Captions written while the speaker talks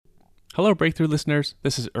Hello, Breakthrough listeners.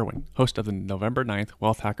 This is Erwin, host of the November 9th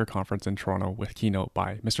Wealth Hacker Conference in Toronto with keynote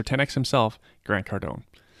by Mr. 10X himself, Grant Cardone.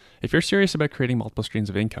 If you're serious about creating multiple streams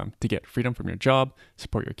of income to get freedom from your job,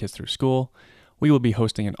 support your kids through school, we will be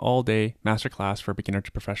hosting an all-day masterclass for beginner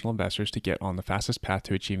to professional investors to get on the fastest path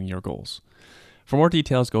to achieving your goals. For more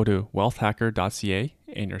details, go to wealthhacker.ca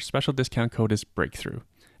and your special discount code is Breakthrough.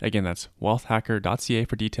 Again, that's wealthhacker.ca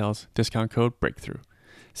for details, discount code Breakthrough.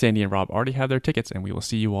 Sandy and Rob already have their tickets, and we will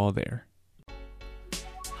see you all there.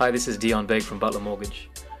 Hi, this is Dion Begg from Butler Mortgage.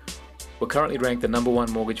 We're currently ranked the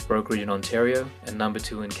 #1 mortgage brokerage in Ontario and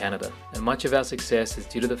 #2 in Canada, and much of our success is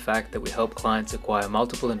due to the fact that we help clients acquire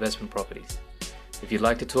multiple investment properties. If you'd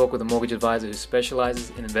like to talk with a mortgage advisor who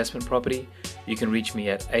specializes in investment property, you can reach me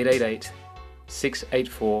at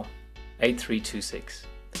 888-684-8326.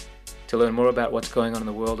 To learn more about what's going on in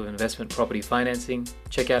the world of investment property financing,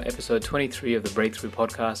 check out episode 23 of the Breakthrough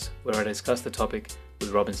podcast, where I discuss the topic with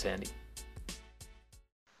Rob and Sandy.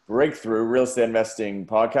 Breakthrough Real Estate Investing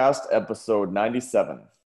Podcast, episode 97.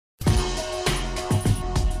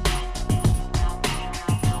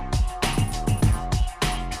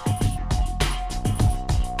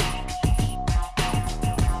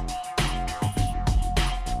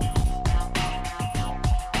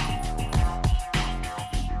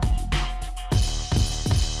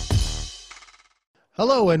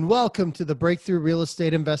 Hello and welcome to the Breakthrough Real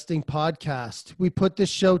Estate Investing Podcast. We put this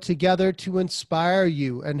show together to inspire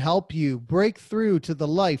you and help you break through to the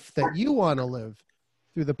life that you want to live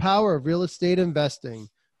through the power of real estate investing.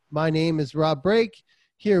 My name is Rob Brake.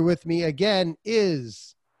 Here with me again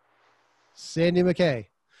is Sandy McKay.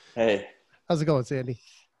 Hey. How's it going, Sandy?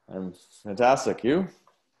 I'm fantastic. You?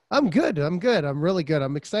 I'm good. I'm really good.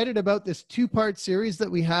 I'm excited about this two-part series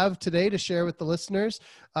that we have today to share with the listeners.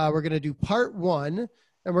 We're going to do part one,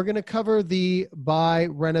 and we're going to cover the buy,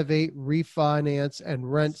 renovate, refinance,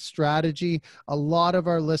 and rent strategy. A lot of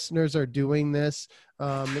our listeners are doing this.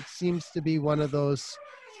 It seems to be one of those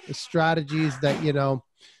strategies that,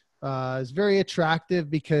 is very attractive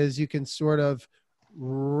because you can sort of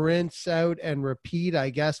rinse out and repeat, I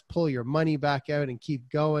guess, pull your money back out and keep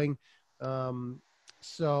going.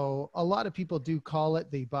 So a lot of people do call it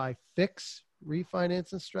the buy fix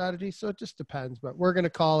refinancing strategy. So it just depends, but we're going to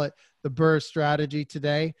call it the BRRRR strategy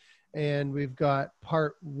today. And we've got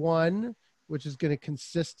part one, which is going to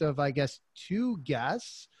consist of, I guess, two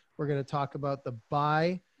guests. We're going to talk about the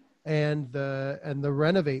buy and the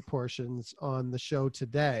renovate portions on the show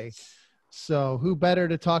today. So who better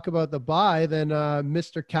to talk about the buy than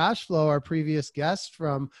Mr. Cashflow, our previous guest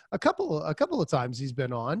from a couple of times he's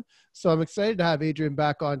been on. So I'm excited to have Adrian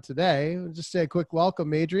back on today. I'll just say a quick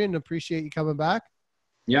welcome, Adrian. Appreciate you coming back.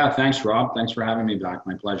 Yeah, thanks, Rob. Thanks for having me back.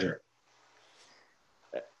 My pleasure.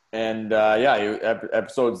 And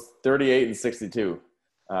episodes 38 and 62.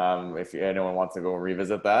 If anyone wants to go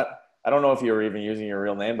revisit that. I don't know if you were even using your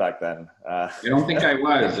real name back then. I don't think I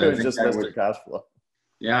was. It was just Mr. Cashflow.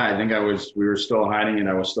 Yeah, I think we were still hiding it.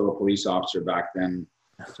 I was still a police officer back then.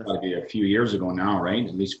 It's got to be a few years ago now, right?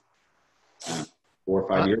 At least 4 or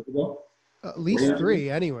 5 years ago. At least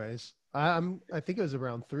three, anyways. I think it was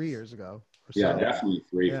around 3 years ago. Yeah, definitely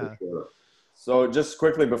three for sure. So just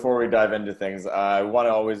quickly before we dive into things, I want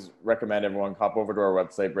to always recommend everyone hop over to our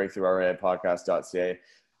website, breakthroughreipodcast.ca.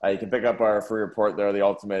 You can pick up our free report there, The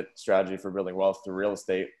Ultimate Strategy for Building Wealth Through Real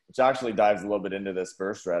Estate, which actually dives a little bit into this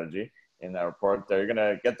BRRRR strategy. In that report there, you're going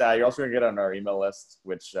to get that. You're also going to get on our email list,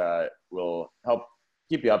 which will help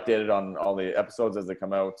keep you updated on all the episodes as they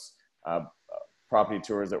come out, property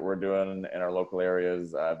tours that we're doing in our local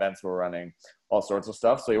areas, events we're running, all sorts of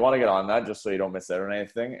stuff. So you want to get on that just so you don't miss out on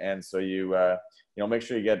anything. And so you make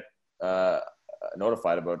sure you get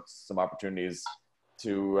notified about some opportunities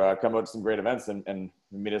to come out to some great events and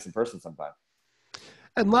meet us in person sometime.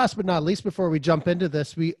 And last but not least, before we jump into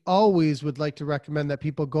this, we always would like to recommend that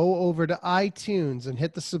people go over to iTunes and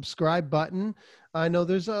hit the subscribe button. I know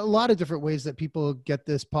there's a lot of different ways that people get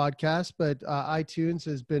this podcast, but iTunes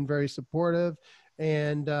has been very supportive.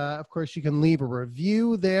 And of course, you can leave a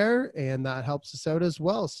review there, and that helps us out as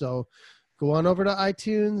well. So go on over to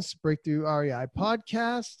iTunes, Breakthrough REI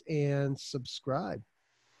Podcast, and subscribe.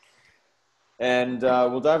 And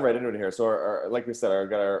we'll dive right into it here. So like we said,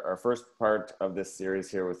 got our first part of this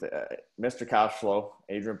series here with Mr. Cashflow,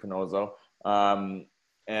 Adrian Panozzo.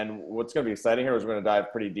 And what's going to be exciting here is we're going to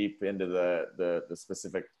dive pretty deep into the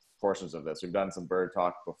specific portions of this. We've done some BRRRR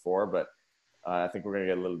talk before, but I think we're going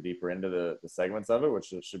to get a little deeper into the segments of it,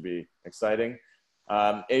 which should be exciting.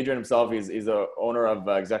 Adrian himself, he's the owner of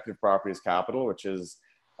Executive Properties Capital, which is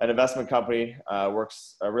an investment company, a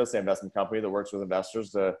real estate investment company that works with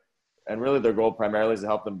investors and really their goal primarily is to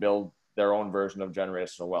help them build their own version of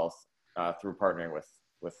generational wealth. through partnering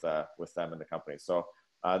with them in the company. So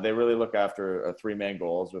they really look after three main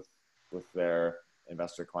goals with their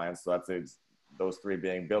investor clients. So that's those three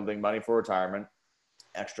being building money for retirement,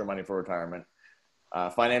 extra money for retirement,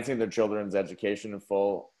 financing their children's education in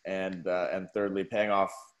full, and thirdly, paying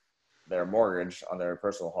off their mortgage on their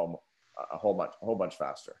personal home a whole bunch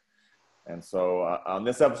faster. And so on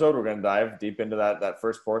this episode, we're going to dive deep into that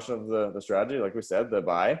first portion of the strategy, like we said, the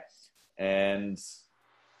buy, and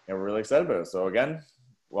we're really excited about it. So again,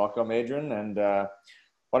 welcome, Adrian, and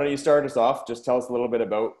why don't you start us off? Just tell us a little bit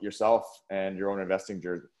about yourself and your own investing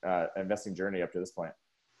journey up to this point.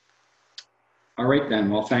 All right, then.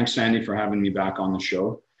 Well, thanks, Sandy, for having me back on the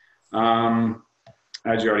show.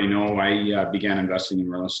 As you already know, I began investing in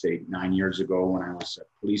real estate 9 years ago when I was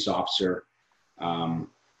a police officer,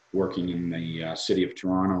 working in the city of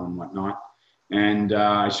Toronto and whatnot. And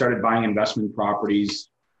I started buying investment properties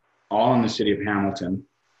all in the city of Hamilton,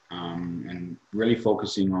 and really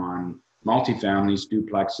focusing on multifamilies,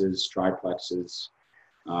 duplexes, triplexes,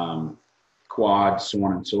 quads, so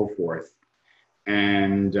on and so forth.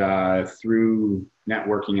 And through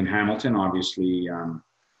networking in Hamilton, obviously,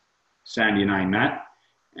 Sandy and I met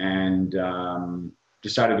and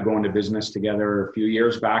decided to go into business together a few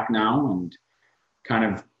years back now, and kind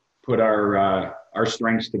of put our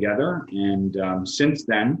strengths together. And since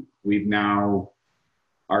then, we've now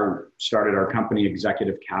started our company,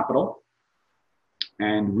 Executive Capital.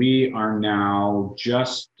 And we are now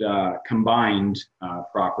just combined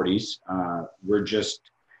properties. We're just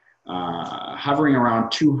hovering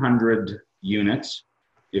around 200 units,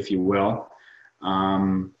 if you will,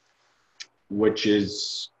 which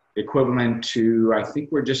is equivalent to, I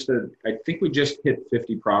think we just hit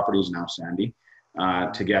 50 properties now, Sandy,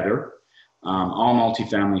 together, all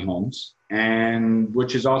multifamily homes, and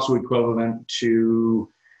which is also equivalent to,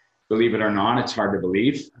 believe it or not, it's hard to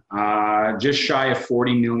believe, just shy of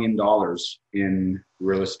 $40 million in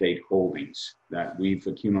real estate holdings that we've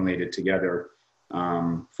accumulated together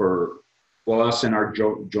for us and our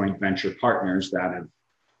joint venture partners that have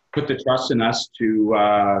put the trust in us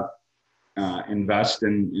to invest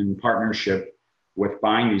in partnership with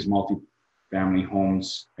buying these multifamily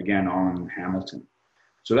homes, again, all in Hamilton.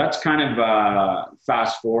 So that's kind of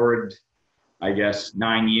fast forward, I guess,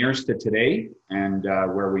 9 years to today, and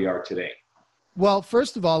where we are today. Well,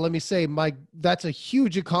 first of all, let me say, Mike, that's a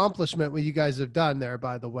huge accomplishment what you guys have done there,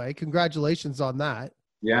 by the way. Congratulations on that.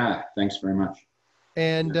 Yeah, thanks very much.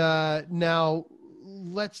 And now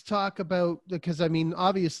let's talk about, because I mean,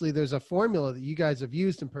 obviously there's a formula that you guys have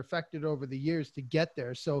used and perfected over the years to get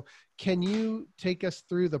there. So can you take us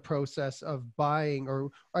through the process of buying,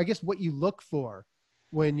 or I guess what you look for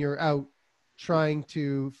when you're out trying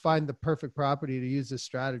to find the perfect property to use this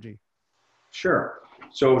strategy? Sure.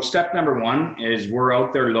 So step number one is we're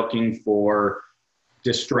out there looking for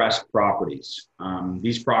distressed properties.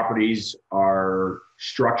 These properties are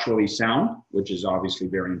structurally sound, which is obviously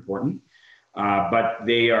very important, but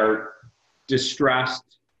they are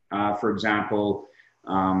distressed. For example,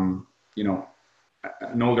 an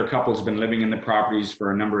older couple has been living in the properties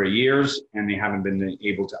for a number of years and they haven't been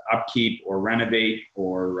able to upkeep or renovate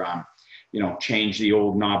or change the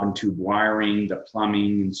old knob and tube wiring, the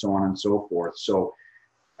plumbing, and so on and so forth. So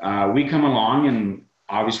we come along and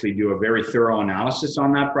obviously do a very thorough analysis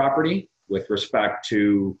on that property with respect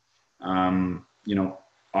to,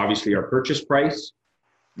 obviously our purchase price,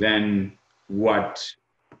 then what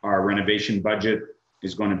our renovation budget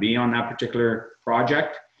is going to be on that particular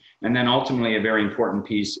project. And then ultimately a very important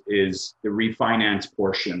piece is the refinance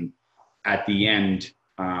portion at the end,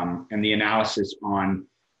 and the analysis on,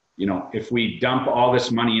 if we dump all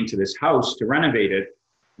this money into this house to renovate it,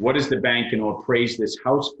 what is the bank going to appraise this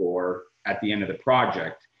house for at the end of the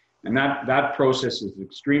project? And that process is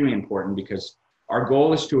extremely important because our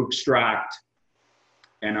goal is to extract,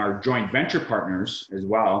 and our joint venture partners as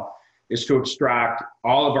well, is to extract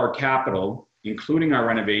all of our capital, including our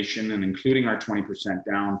renovation and including our 20%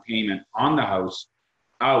 down payment on the house,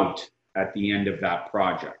 out at the end of that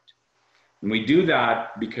project. And we do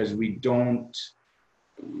that because we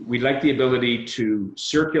like the ability to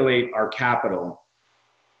circulate our capital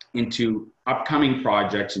into upcoming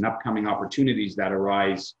projects and upcoming opportunities that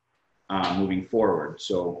arise moving forward.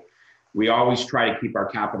 So we always try to keep our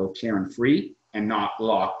capital clear and free and not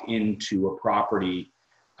locked into a property,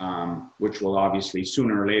 which will obviously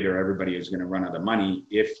sooner or later, everybody is going to run out of money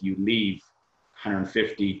if you leave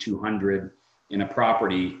 150, 200 in a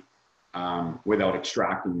property without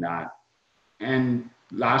extracting that. And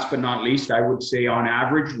last but not least, I would say on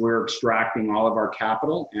average, we're extracting all of our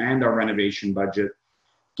capital and our renovation budget,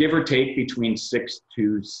 give or take between 6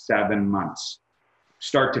 to 7 months.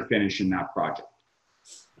 start to finish in that project.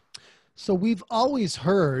 So we've always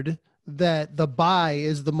heard that the buy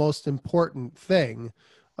is the most important thing.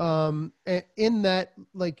 In that,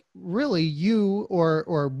 like, really you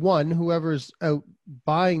or one, whoever's out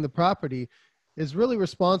buying the property is really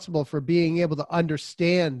responsible for being able to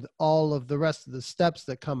understand all of the rest of the steps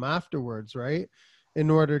that come afterwards, right? In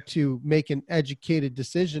order to make an educated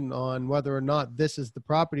decision on whether or not this is the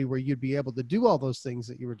property where you'd be able to do all those things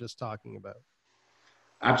that you were just talking about.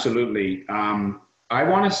 Absolutely. I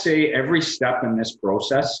want to say every step in this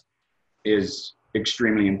process is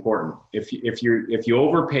extremely important. If you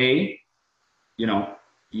overpay, you know,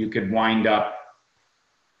 you could wind up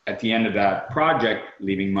at the end of that project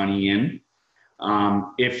leaving money in.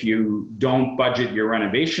 If you don't budget your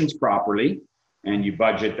renovations properly, and you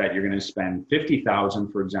budget that you're going to spend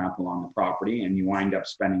 $50,000, for example, on the property, and you wind up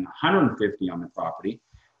spending $150 on the property,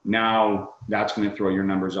 now that's going to throw your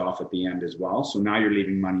numbers off at the end as well. So now you're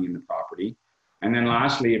leaving money in the property. And then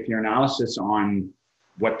lastly, if your analysis on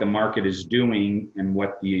what the market is doing and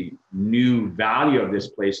what the new value of this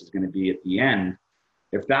place is going to be at the end,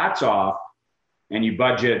 if that's off and you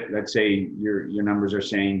budget, let's say your numbers are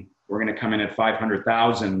saying we're going to come in at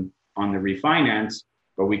 500,000 on the refinance,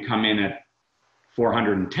 but we come in at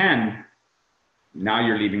 410, now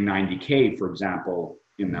you're leaving 90K, for example,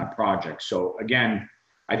 in that project. So again,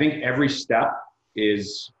 I think every step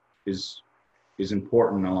is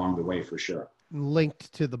important along the way for sure.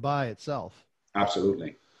 Linked to the buy itself.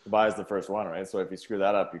 Absolutely. The buy is the first one, right? So if you screw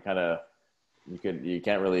that up, you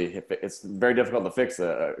can't really it's very difficult to fix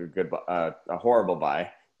a horrible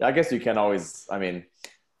buy. Yeah, I guess you can always, I mean,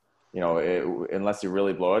 you know, unless you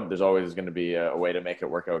really blow it, there's always going to be a way to make it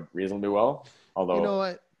work out reasonably well. Although, you know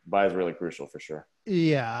what? Buy is really crucial for sure.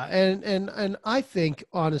 Yeah. And I think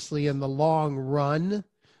honestly, in the long run,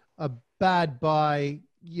 a bad buy,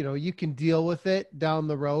 you know, you can deal with it down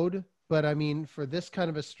the road. But I mean, for this kind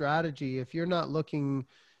of a strategy, if you're not looking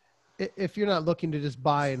to just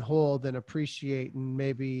buy and hold and appreciate and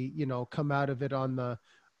maybe, you know, come out of it on the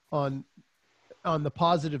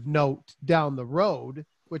positive note down the road,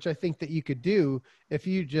 which I think that you could do if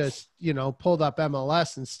you just, you know, pulled up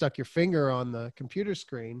MLS and stuck your finger on the computer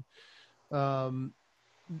screen. The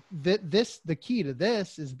key to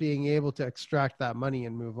this is being able to extract that money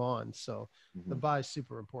and move on. So the buy is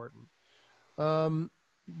super important. I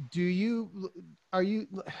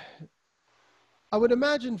would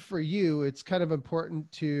imagine for you, it's kind of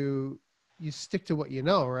important you stick to what you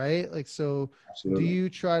know, right? Like, so Absolutely. Do you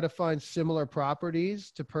try to find similar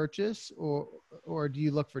properties to purchase or do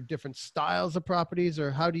you look for different styles of properties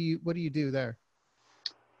or what do you do there?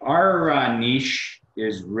 Our niche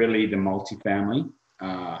is really the multifamily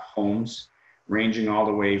homes, ranging all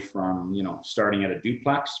the way from, you know, starting at a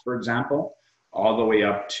duplex, for example, all the way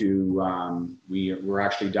up to, we're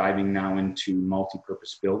actually diving now into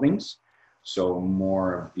multi-purpose buildings. So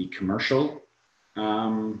more of the commercial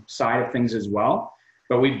side of things as well.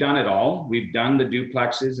 But we've done it all. We've done the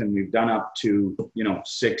duplexes and we've done up to, you know,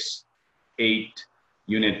 6, 8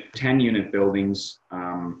 unit, 10 unit buildings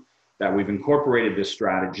that we've incorporated this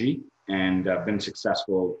strategy and been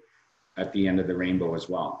successful at the end of the rainbow as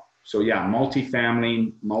well. So yeah,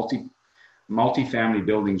 multifamily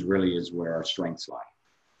buildings really is where our strengths lie.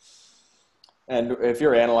 And if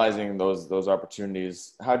you're analyzing those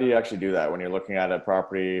opportunities, how do you actually do that when you're looking at a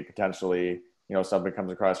property potentially? You know, somebody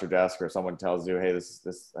comes across your desk or someone tells you, hey,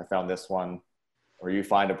 this I found this one, or you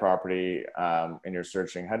find a property and you're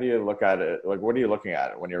searching. How do you look at it? Like, what are you looking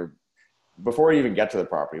at before you even get to the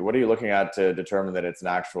property? What are you looking at to determine that it's an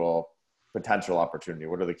actual potential opportunity?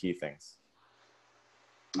 What are the key things?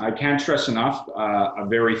 I can't stress enough a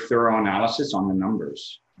very thorough analysis on the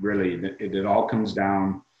numbers. Really, it all comes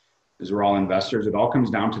down, as we're all investors, it all comes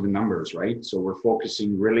down to the numbers, right? So we're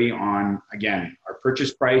focusing really on, again, our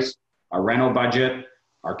purchase price, our rental budget,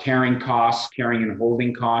 our carrying and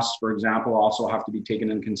holding costs, for example, also have to be taken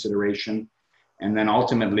into consideration. And then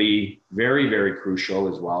ultimately, very, very crucial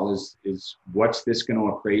as well is what's this going to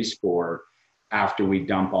appraise for after we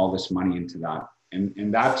dump all this money into that?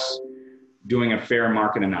 And that's doing a fair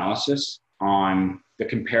market analysis on the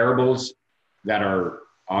comparables that are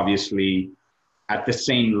obviously at the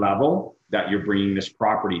same level that you're bringing this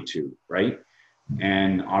property to, right?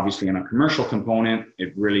 And obviously in a commercial component,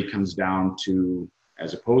 it really comes down to,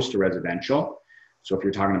 as opposed to residential. So if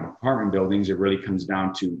you're talking about apartment buildings, it really comes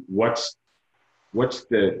down to what's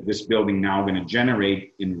this building now going to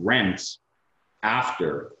generate in rents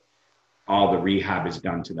after all the rehab is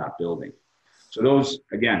done to that building. So those,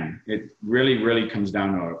 again, it really, really comes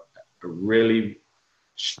down to a really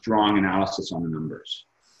strong analysis on the numbers.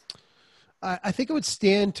 I think it would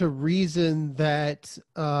stand to reason that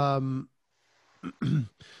the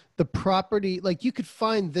property, like you could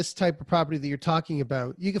find this type of property that you're talking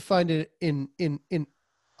about, you could find it in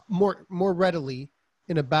more readily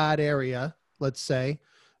in a bad area, let's say,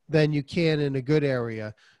 than you can in a good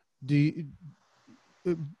area.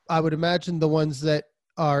 I would imagine the ones that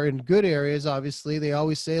are in good areas, obviously, they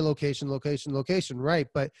always say location, location, location, right?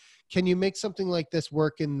 But can you make something like this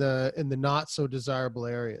work in the not so desirable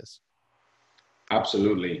areas?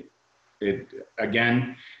 Absolutely.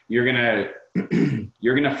 Again, you're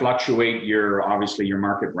gonna fluctuate your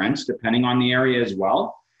market rents depending on the area as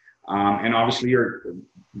well, and obviously your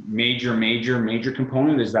major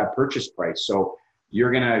component is that purchase price. So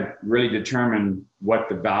you're gonna really determine what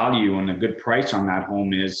the value and the good price on that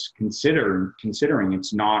home is, considering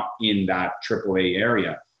it's not in that AAA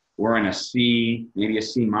area. We're in a C, maybe a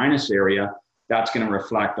C- area. That's going to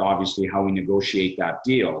reflect obviously how we negotiate that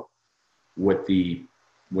deal with the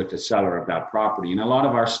seller of that property. And a lot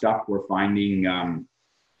of our stuff we're finding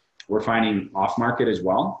off market as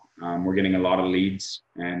well. We're getting a lot of leads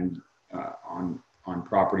and on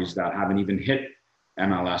properties that haven't even hit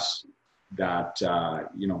MLS, that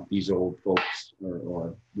these old folks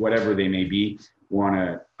or whatever they may be want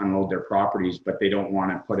to unload their properties, but they don't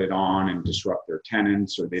want to put it on and disrupt their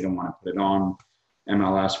tenants, or they don't want to put it on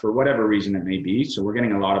MLS for whatever reason it may be. So we're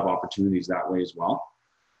getting a lot of opportunities that way as well.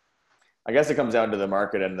 I guess it comes down to the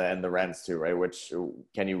market and the rents too, right? Which,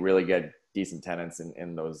 can you really get decent tenants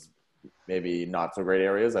in those maybe not so great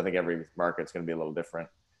areas? I think every market's going to be a little different.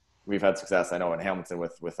 We've had success, I know, in Hamilton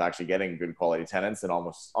with actually getting good quality tenants in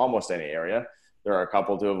almost any area. There are a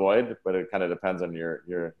couple to avoid, but it kind of depends on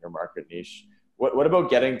your market niche. What about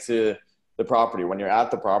getting to the property when you're at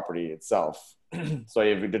the property itself? So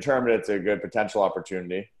you've determined it's a good potential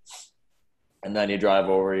opportunity, and then you drive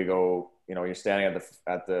over, you go, you're standing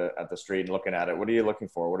at the street and looking at it. What are you looking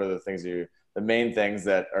for? What are the main things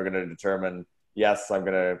that are going to determine, yes, I'm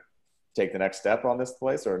going to take the next step on this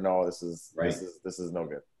place, or no, this is right. This is no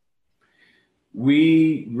good?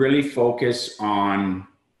 We really focus on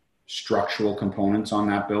structural components on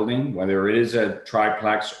that building, whether it is a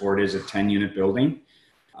triplex or it is a 10-unit building.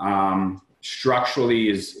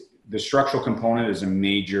 Structurally, the structural component is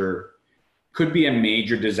could be a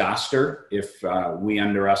major disaster if we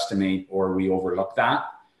underestimate or we overlook that.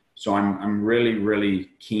 So I'm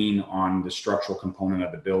really keen on the structural component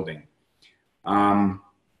of the building.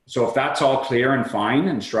 So if that's all clear and fine,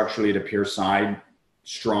 and structurally it appears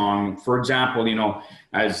strong. For example,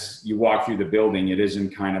 as you walk through the building, it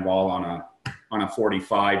isn't kind of all on a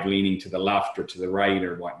 45 leaning to the left or to the right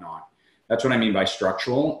or whatnot. That's what I mean by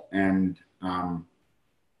structural. And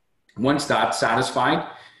once that's satisfied,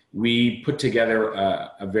 we put together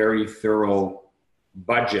a very thorough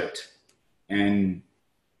budget and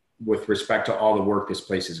with respect to all the work this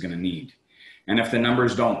place is going to need. And if the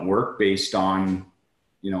numbers don't work based on,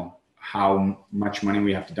 how much money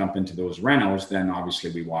we have to dump into those renos, then obviously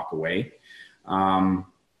we walk away.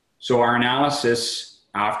 So our analysis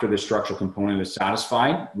after the structural component is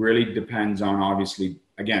satisfied really depends on, obviously,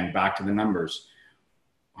 again, back to the numbers.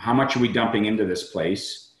 How much are we dumping into this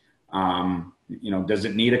place? Does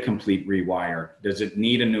it need a complete rewire? Does it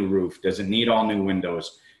need a new roof? Does it need all new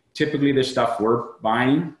windows? Typically the stuff we're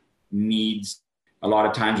buying needs, a lot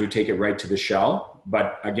of times we take it right to the shell,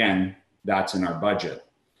 but again, that's in our budget.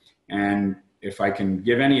 And if I can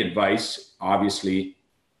give any advice, obviously,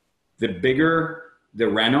 the bigger the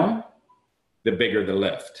reno, the bigger the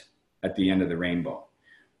lift at the end of the rainbow.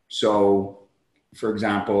 So, for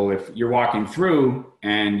example, if you're walking through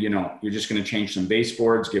and, you're just going to change some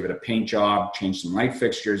baseboards, give it a paint job, change some light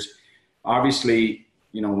fixtures, obviously,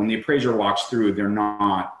 when the appraiser walks through, you're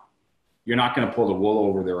not going to pull the wool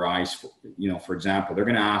over their eyes. For example, they're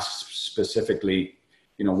going to ask specifically,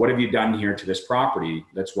 what have you done here to this property?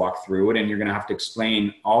 Let's walk through it. And you're going to have to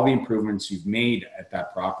explain all the improvements you've made at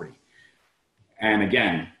that property. And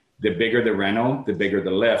again, the bigger the reno, the bigger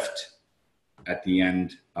the lift at the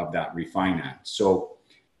end of that refinance. So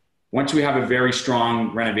once we have a very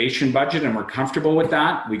strong renovation budget and we're comfortable with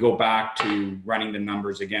that, we go back to running the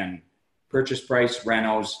numbers again, purchase price,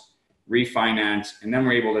 renos, refinance, and then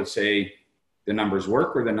we're able to say the numbers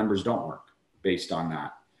work or the numbers don't work based on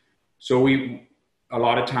that. So a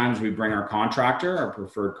lot of times we bring our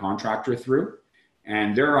preferred contractor through,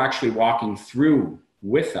 and they're actually walking through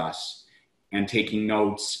with us and taking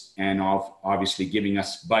notes and obviously giving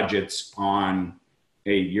us budgets on,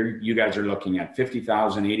 hey, you guys are looking at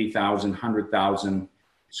 50,000, 80,000, 100,000.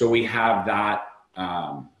 So we have that,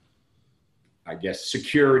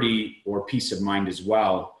 security or peace of mind as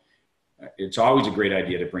well. It's always a great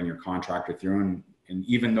idea to bring your contractor through, and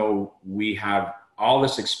even though we have all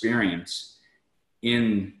this experience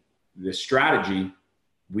in the strategy,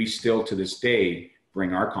 we still to this day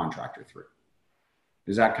bring our contractor through.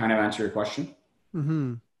 Does that kind of answer your question?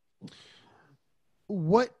 Mm-hmm.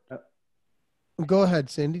 Go ahead,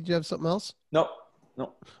 Sandy. Do you have something else? No.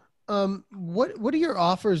 What do your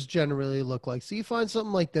offers generally look like? So you find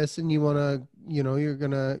something like this and you want to, you're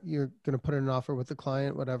going to put in an offer with the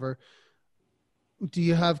client, whatever. Do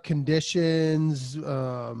you have conditions?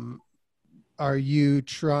 Are you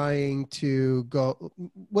trying to go,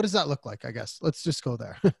 what does that look like? I guess let's just go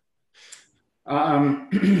there.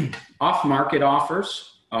 Off-market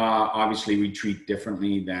offers, obviously we treat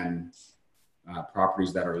differently than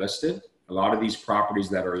properties that are listed. A lot of these properties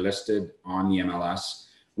that are listed on the MLS,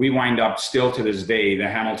 we wind up still to this day, the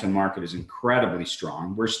Hamilton market is incredibly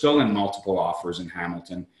strong. We're still in multiple offers in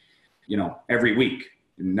Hamilton, every week.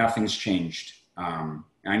 Nothing's changed.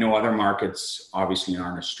 I know other markets obviously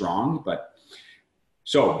aren't as strong, but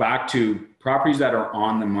so back to properties that are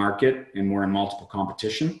on the market and we're in multiple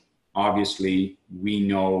competition. Obviously, we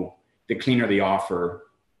know the cleaner the offer,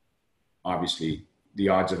 obviously the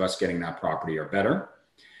odds of us getting that property are better.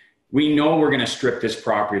 We know we're going to strip this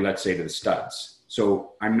property, let's say, to the studs.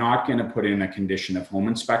 So I'm not going to put in a condition of home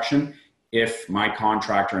inspection if my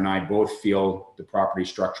contractor and I both feel the property is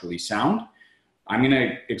structurally sound. I'm going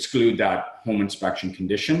to exclude that home inspection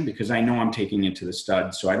condition because I know I'm taking it to the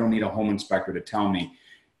studs. So I don't need a home inspector to tell me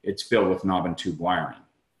it's filled with knob and tube wiring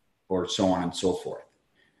or so on and so forth.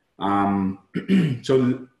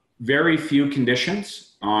 So very few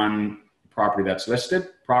conditions on property that's listed.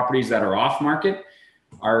 Properties that are off market,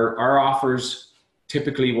 our offers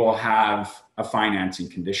typically will have a financing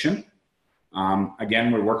condition.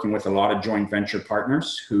 Again, we're working with a lot of joint venture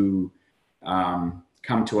partners who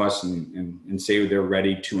come to us and say they're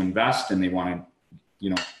ready to invest and they want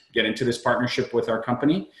to, get into this partnership with our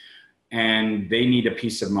company. And they need a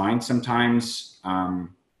peace of mind sometimes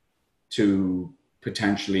to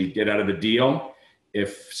potentially get out of the deal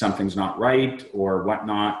if something's not right or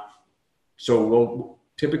whatnot. So we'll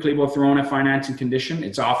throw in a financing condition.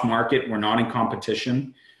 It's off market. We're not in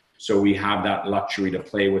competition. So we have that luxury to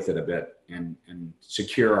play with it a bit and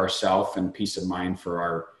secure ourselves and peace of mind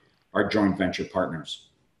for our joint venture partners.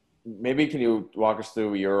 Maybe can you walk us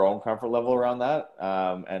through your own comfort level around that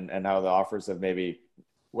and how the offers have maybe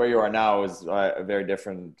where you are now is very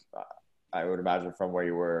different, I would imagine, from where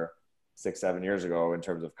you were 6-7 years ago in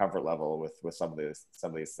terms of comfort level with some of these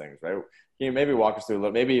things, right? Can you maybe walk us through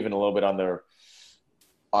maybe even a little bit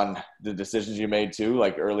on the decisions you made too,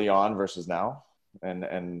 like early on versus now,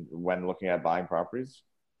 and when looking at buying properties?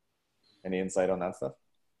 Any insight on that stuff?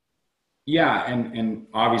 Yeah, and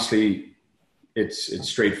obviously it's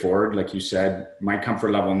straightforward, like you said. My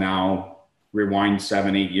comfort level now, rewind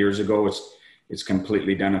 7-8 years ago, it's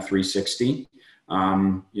completely done a 360.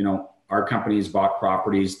 Our company's bought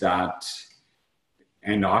properties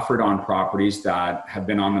and offered on properties that have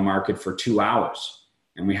been on the market for 2 hours,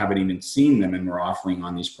 and we haven't even seen them, and we're offering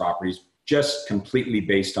on these properties just completely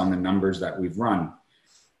based on the numbers that we've run.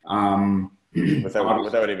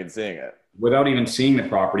 Without even seeing it. Without even seeing the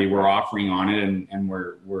property, we're offering on it, and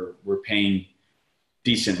we're paying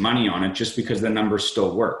decent money on it just because the numbers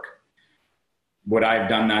still work. Would I have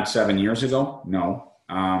done that 7 years ago? No.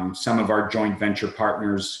 Some of our joint venture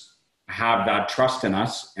partners have that trust in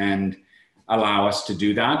us and allow us to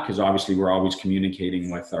do that because obviously we're always communicating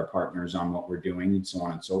with our partners on what we're doing and so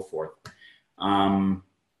on and so forth.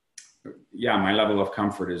 Yeah, my level of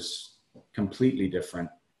comfort is completely different.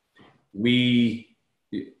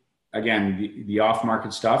 Again, the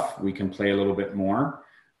off-market stuff, we can play a little bit more,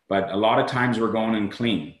 but a lot of times we're going in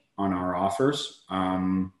clean on our offers.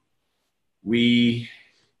 We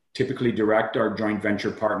typically direct our joint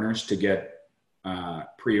venture partners to get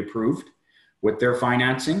pre-approved with their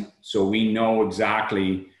financing. So we know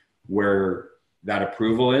exactly where that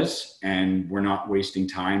approval is and we're not wasting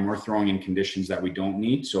time. We're throwing in conditions that we don't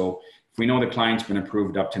need. So if we know the client's been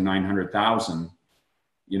approved up to $900,000,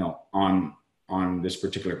 on this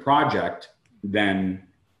particular project, then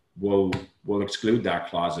we'll exclude that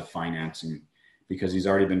clause of financing because he's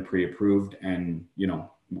already been pre-approved, and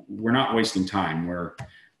we're not wasting time. We're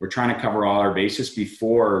trying to cover all our bases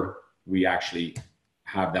before we actually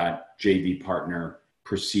have that JV partner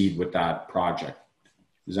proceed with that project.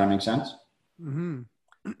 Does that make sense? Mm-hmm.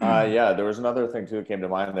 Yeah, there was another thing too that came to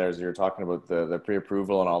mind there as you were talking about the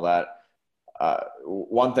pre-approval and all that.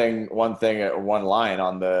 One line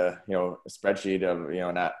on the spreadsheet of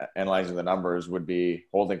analyzing the numbers would be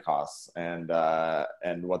holding costs and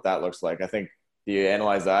what that looks like. I think, do you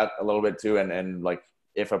analyze that a little bit too, and like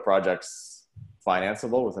if a project's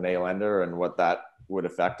financeable with an A lender and what that would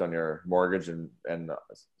affect on your mortgage and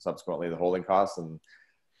subsequently the holding costs and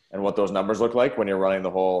what those numbers look like when you're running the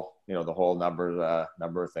whole, the whole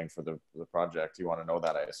number thing for the project. You want to know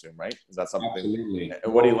that, I assume, right? Is that something? Absolutely.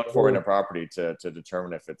 And what do you look for in a property to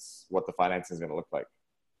determine if it's what the financing is going to look like?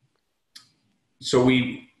 So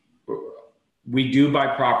we do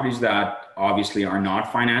buy properties that obviously are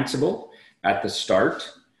not financeable at the start,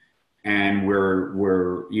 and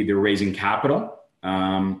we're either raising capital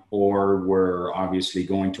or we're obviously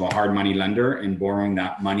going to a hard money lender and borrowing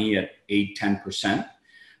that money at 8-10%.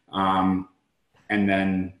 And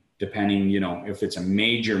then depending, if it's a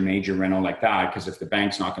major rental like that, because if the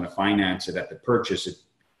bank's not going to finance it at the purchase,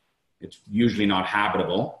 it's usually not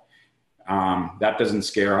habitable. That doesn't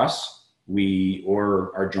scare us. We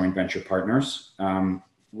or our joint venture partners.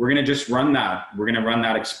 We're going to just run that. We're going to run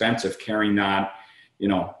that expense of carrying that,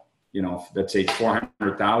 let's say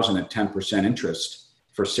 400,000 at 10% interest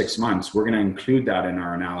for 6 months. We're going to include that in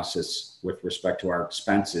our analysis with respect to our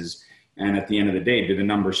expenses. And at the end of the day, do the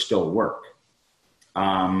numbers still work?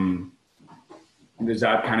 Does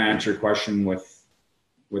that kind of answer your question with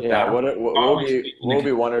that? What will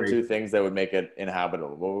be one or two things that would make it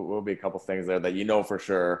inhabitable? What will be a couple things there that for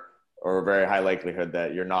sure, or a very high likelihood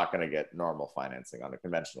that you're not going to get normal financing on a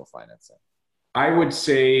conventional financing? I would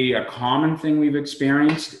say a common thing we've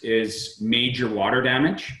experienced is major water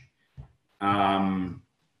damage.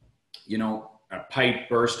 A pipe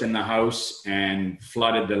burst in the house and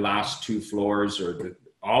flooded the last 2 floors or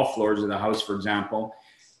all floors of the house, for example.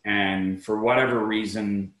 And for whatever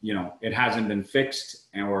reason, it hasn't been fixed,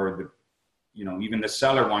 or even the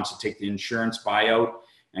seller wants to take the insurance buyout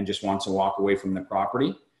and just wants to walk away from the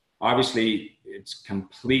property. Obviously, it's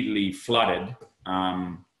completely flooded.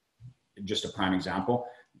 Just a prime example.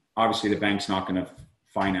 Obviously, the bank's not going to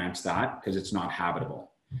finance that because it's not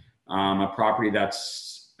habitable. A property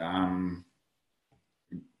that's,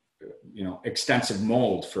 extensive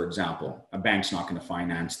mold, for example, a bank's not going to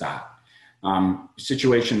finance that.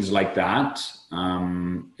 Situations like that,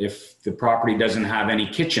 if the property doesn't have any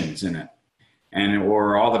kitchens in it,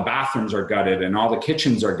 or all the bathrooms are gutted and all the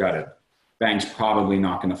kitchens are gutted, bank's probably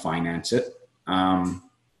not going to finance it.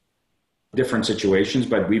 Different situations,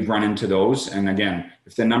 but we've run into those. And again,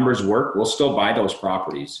 if the numbers work, we'll still buy those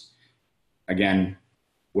properties, again,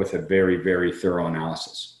 with a very, very thorough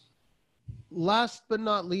analysis. Last but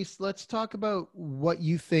not least, let's talk about what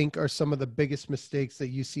you think are some of the biggest mistakes that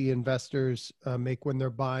you see investors make when they're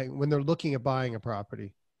looking at buying a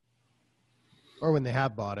property, or when they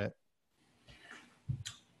have bought it.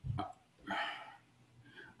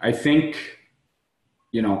 I think,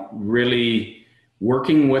 really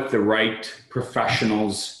working with the right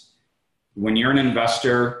professionals. When you're an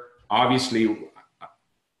investor, obviously,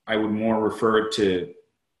 I would more refer to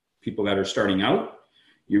people that are starting out.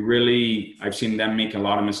 I've seen them make a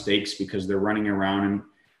lot of mistakes because they're running around, and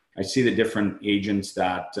I see the different agents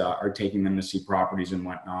that are taking them to see properties and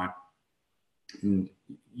whatnot. And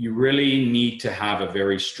you really need to have a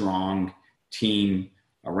very strong team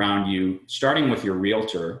around you, starting with your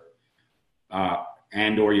realtor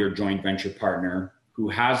and or your joint venture partner who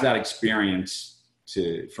has that experience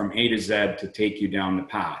from A to Z to take you down the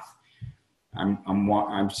path.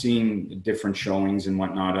 I'm seeing different showings and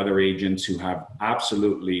whatnot, other agents who have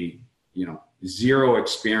absolutely, zero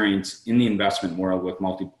experience in the investment world with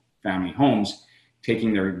multifamily homes,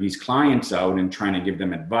 taking these clients out and trying to give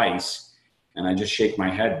them advice. And I just shake my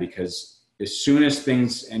head, because as soon as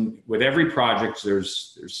things, and with every project,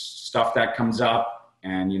 there's stuff that comes up,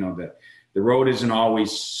 and the road isn't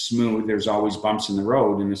always smooth. There's always bumps in the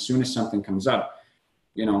road. And as soon as something comes up,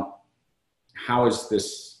 how is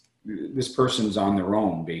this person's on their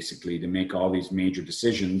own basically to make all these major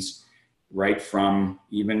decisions, right from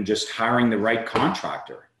even just hiring the right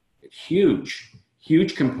contractor. Huge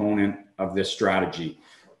component of this strategy.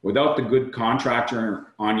 Without the good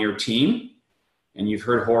contractor on your team, and you've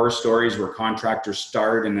heard horror stories where contractors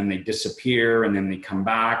start and then they disappear and then they come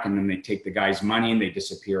back and then they take the guy's money and they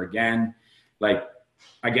disappear again.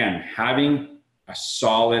 Again, having a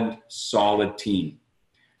solid team,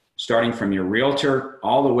 starting from your realtor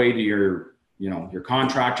all the way to your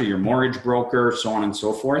contractor, your mortgage broker, so on and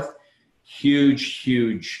so forth. Huge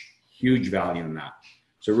value in that.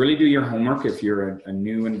 So really do your homework if you're a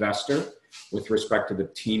new investor with respect to the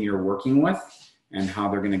team you're working with and how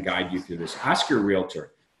they're going to guide you through this. Ask your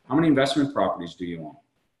realtor, how many investment properties do you own?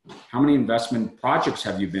 How many investment projects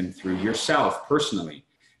have you been through yourself personally?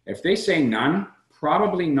 If they say none,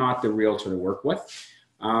 probably not the realtor to work with.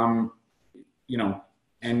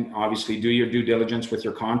 And obviously do your due diligence with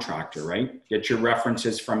your contractor, right? Get your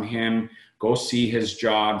references from him, go see his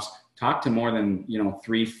jobs, talk to more than,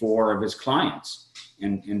 3, 4 of his clients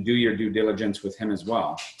and do your due diligence with him as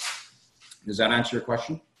well. Does that answer your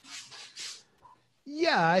question?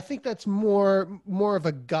 Yeah, I think that's more of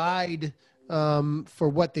a guide for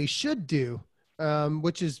what they should do,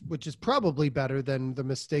 which is probably better than the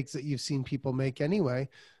mistakes that you've seen people make anyway.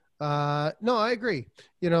 No, I agree.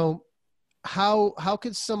 How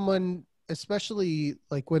could someone, especially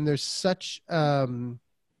like when there's such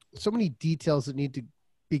so many details that need to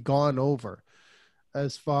be gone over,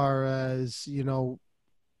 as far as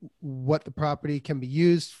what the property can be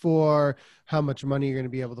used for, how much money you're going to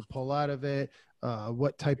be able to pull out of it,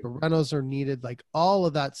 what type of rentals are needed, like all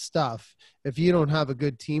of that stuff. If you don't have a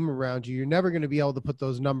good team around you, you're never going to be able to put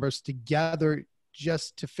those numbers together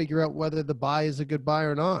just to figure out whether the buy is a good buy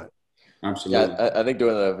or not. Absolutely. Yeah, I think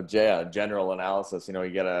doing the general analysis, you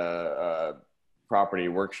get a property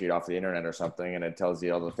worksheet off the internet or something, and it tells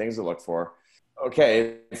you all the things to look for.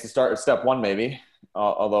 Okay, it's step one maybe.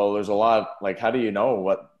 Although there's a lot, like, how do you know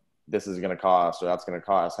what this is going to cost or that's going to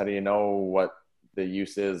cost? How do you know what the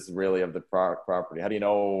use is really of the property? How do you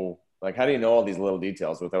know all these little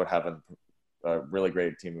details without having a really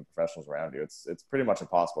great team of professionals around you? It's pretty much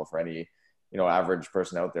impossible for any, average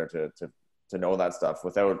person out there to know that stuff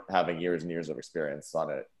without having years and years of experience on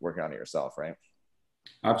it, working on it yourself, right?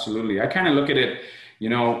 Absolutely. I kind of look at it, you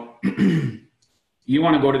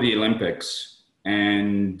want to go to the Olympics,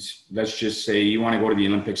 and let's just say you want to go to the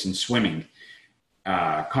Olympics in swimming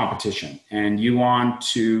competition, and you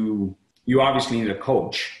obviously need a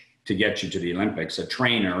coach to get you to the Olympics, a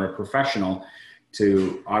trainer, a professional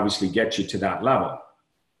to obviously get you to that level.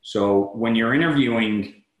 So when you're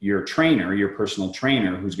interviewing your trainer, your personal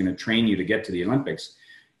trainer, who's going to train you to get to the Olympics,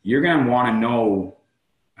 you're going to want to know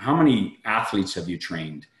how many athletes have you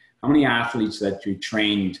trained? How many athletes that you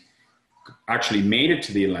trained actually made it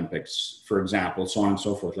to the Olympics, for example, so on and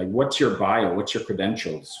so forth. Like, what's your bio? What's your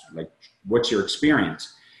credentials? Like, what's your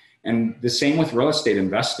experience? And the same with real estate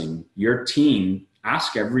investing. Your team,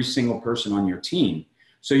 ask every single person on your team.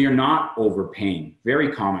 So you're not overpaying.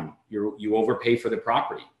 Very common. You overpay for the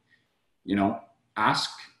property.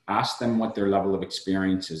 Ask them what their level of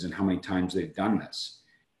experience is and how many times they've done this.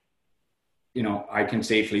 I can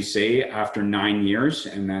safely say after 9 years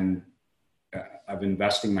and then of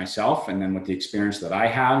investing myself, and then with the experience that I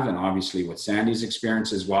have, and obviously with Sandy's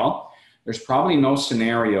experience as well, there's probably no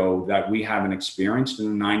scenario that we haven't experienced in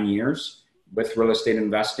the 9 years with real estate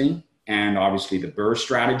investing and obviously the BRRRR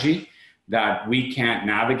strategy that we can't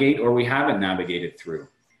navigate or we haven't navigated through.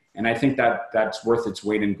 And I think that that's worth its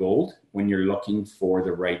weight in gold when you're looking for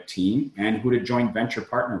the right team and who to joint venture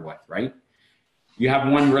partner with, right? You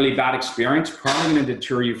have one really bad experience, probably going to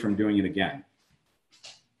deter you from doing it again.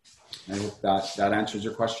 I hope that answers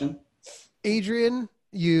your question. Adrian,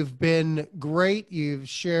 you've been great. You've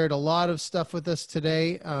shared a lot of stuff with us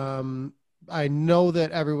today. I know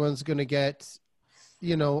that everyone's going to get,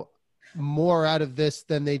 more out of this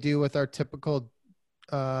than they do with our typical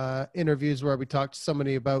interviews where we talk to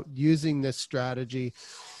somebody about using this strategy.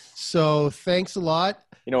 So thanks a lot.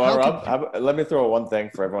 You know what, Rob? Let me throw one thing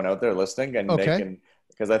for everyone out there listening, and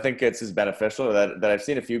because I think it's as beneficial that I've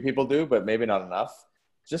seen a few people do, but maybe not enough.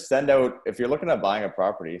 Just send out, if you're looking at buying a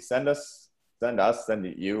property, send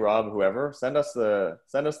you, Rob, whoever, send us the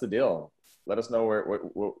deal. Let us know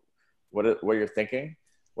what you're thinking.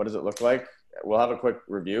 What does it look like? We'll have a quick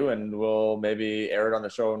review and we'll maybe air it on the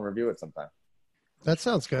show and review it sometime. That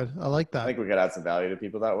sounds good. I like that. I think we could add some value to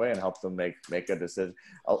people that way and help them make a decision.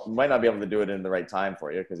 Might not be able to do it in the right time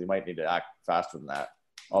for you because you might need to act faster than that.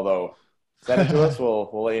 Although, send it to us. We'll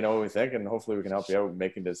let you know what we think, and hopefully we can help you out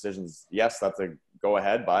making decisions. Yes, that's a go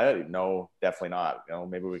ahead, buy it. No, definitely not.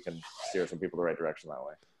 Maybe we can steer some people the right direction that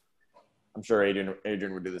way. I'm sure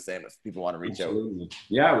Adrian would do the same if people want to reach out.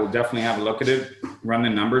 Yeah, we'll definitely have a look at it, run the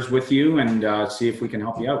numbers with you, and see if we can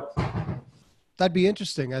help you out. That'd be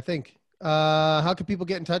interesting, I think. How can people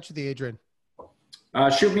get in touch with you, Adrian?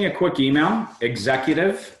 Shoot me a quick email,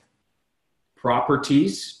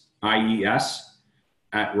 executiveproperties, IES,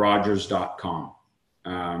 @rogers.com.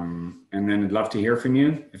 And then I'd love to hear from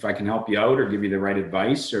you if I can help you out or give you the right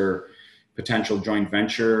advice or potential joint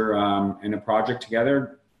venture in a project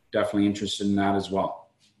together. Definitely interested in that as well.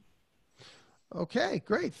 Okay,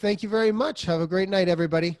 great. Thank you very much. Have a great night,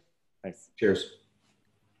 everybody. Thanks. Cheers.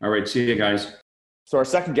 All right. See you guys. So our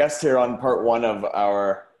second guest here on part one of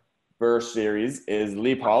our BRRRR series is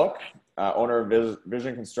Lee Pollock, owner of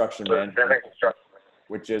Vision Construction Management,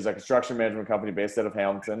 which is a construction management company based out of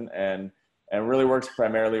Hamilton and really works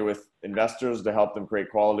primarily with investors to help them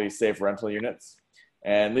create quality, safe rental units.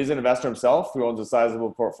 And Lee's an investor himself who owns a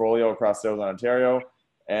sizable portfolio across Southern Ontario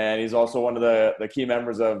and he's also one of the key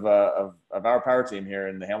members of our power team here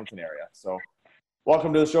in the Hamilton area. So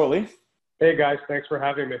welcome to the show, Lee. Hey guys, thanks for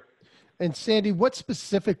having me. And Sandy, what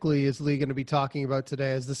specifically is Lee going to be talking about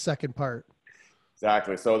today as the second part?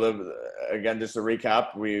 Exactly. So again, just to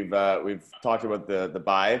recap, we've talked about the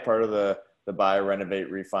buy part of the buy, renovate,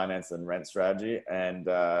 refinance, and rent strategy, and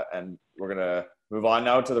we're gonna move on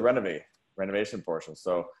now to the renovation portion.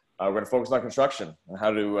 So we're gonna focus on construction and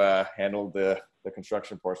how to handle the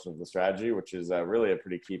construction portion of the strategy, which is really a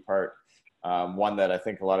pretty key part, one that I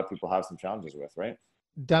think a lot of people have some challenges with, right?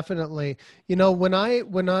 Definitely. You know, when I'll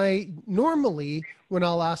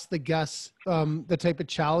ask the guests the type of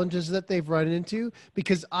challenges that they've run into,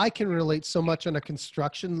 because I can relate so much on a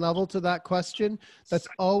construction level to that question, that's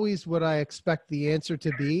always what I expect the answer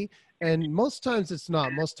to be. And most times it's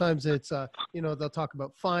not. Most times it's, you know, they'll talk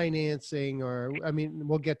about financing, or, I mean,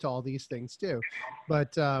 we'll get to all these things too,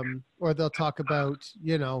 but, or they'll talk about,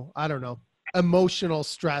 you know, I don't know, emotional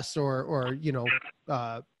stress or, you know,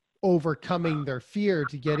 overcoming their fear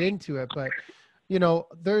to get into it. But, you know,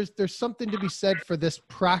 there's something to be said for this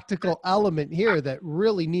practical element here that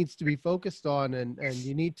really needs to be focused on, and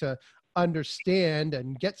you need to understand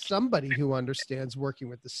and get somebody who understands working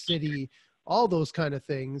with the city, all those kind of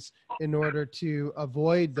things, in order to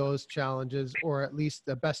avoid those challenges, or at least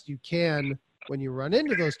the best you can when you run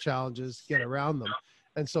into those challenges, get around them.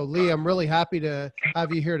 And so, Lee, I'm really happy to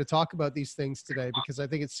have you here to talk about these things today, because I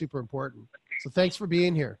think it's super important. So thanks for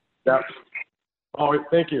being here. Yeah. Oh,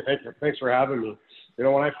 thank you. Thanks for having me. You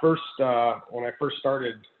know, when I first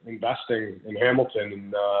started investing in Hamilton,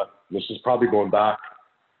 and this is probably going back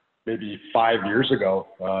maybe 5 years ago,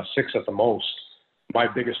 6 at the most, my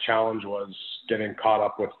biggest challenge was getting caught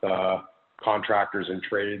up with contractors and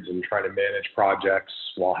trades and trying to manage projects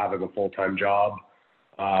while having a full-time job.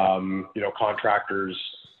 You know, contractors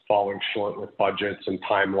falling short with budgets and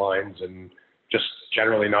timelines, and just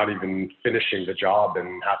generally not even finishing the job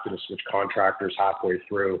and having to switch contractors halfway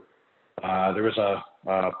through. There was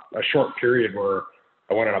a short period where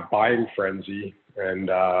I went on a buying frenzy, and,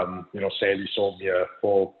 you know, Sandy sold me a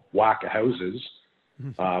full whack of houses,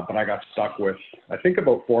 but I got stuck with, I think,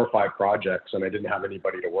 about 4 or 5 projects, and I didn't have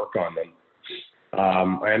anybody to work on them.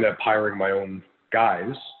 I ended up hiring my own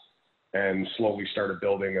guys and slowly started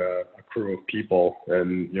building a crew of people.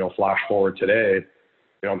 And, you know, flash forward today,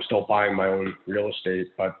 you know, I'm still buying my own real estate,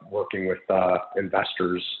 but working with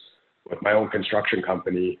investors with my own construction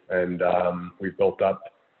company. And we've built up,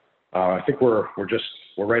 I think we're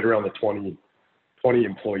right around the 20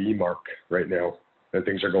 employee mark right now. And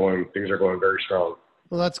things are going very strong.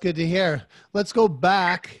 Well, that's good to hear. Let's go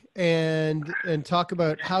back and talk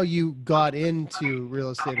about how you got into real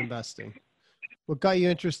estate investing. What got you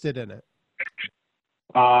interested in it?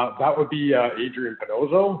 That would be Adrian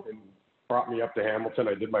Pinozo, and brought me up to Hamilton.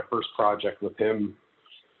 I did my first project with him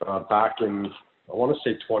back in, I want to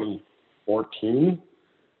say 2014.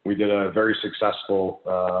 We did a very successful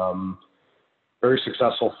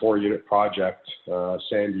 4-unit project.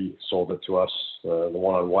 Sandy sold it to us, the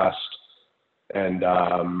one on West. And,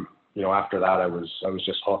 you know, after that I was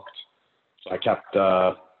just hooked. So I kept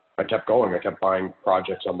going. I kept buying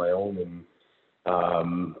projects on my own, and,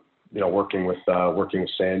 you know, working with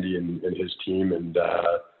Sandy and his team, and,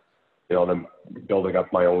 you know, then building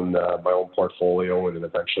up my own portfolio, and then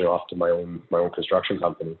eventually off to my own construction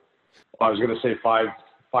company. I was going to say 5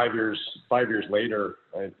 years later,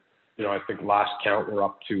 I think last count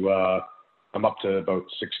I'm up to about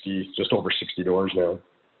 60, just over 60 doors now.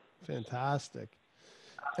 Fantastic.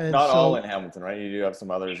 And Not all in Hamilton, right? You do have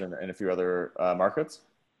some others in a few other markets.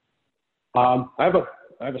 I have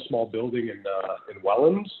a small building in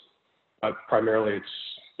Welland, but primarily it's,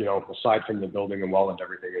 you know, aside from the building in Welland,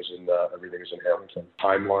 everything is in Hamilton.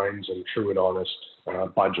 Timelines and true and honest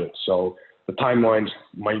budgets. So the timelines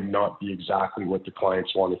might not be exactly what the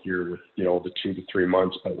clients want to hear with, you know, the 2 to 3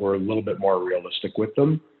 months, but we're a little bit more realistic with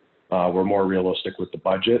them. We're more realistic with the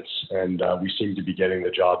budgets, and we seem to be getting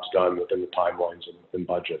the jobs done within the timelines and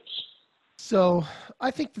budgets. So I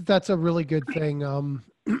think that's a really good thing.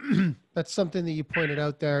 That's something that you pointed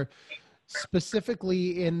out there,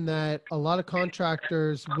 specifically in that a lot of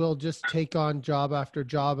contractors will just take on job after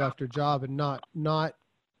job after job and not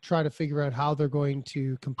try to figure out how they're going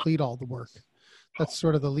to complete all the work. That's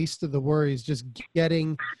sort of the least of the worries. Just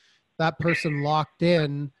getting that person locked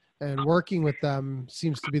in and working with them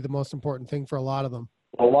seems to be the most important thing for a lot of them.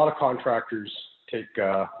 A lot of contractors take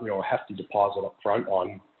a hefty deposit up front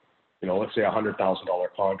on, you know, let's say $100,000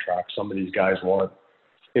 contract. Some of these guys want,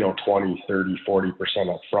 you know, 20, 30, 40%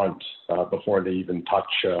 up front before they even touch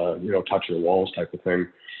your walls type of thing.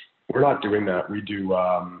 We're not doing that. We do,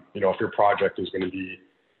 you know, if your project is going to be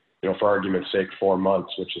for argument's sake, 4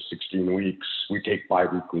 months, which is 16 weeks, we take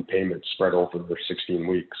bi-weekly payments spread over the 16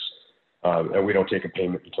 weeks. And we don't take a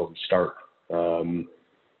payment until we start.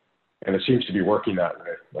 And it seems to be working that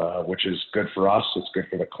way, which is good for us. It's good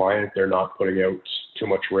for the client. They're not putting out too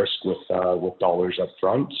much risk with dollars up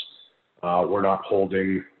front. We're not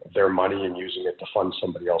holding their money and using it to fund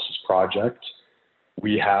somebody else's project.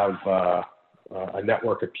 We have a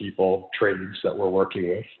network of people, trades that we're working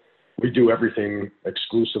with. We do everything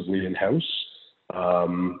exclusively in-house,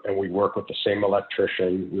 and we work with the same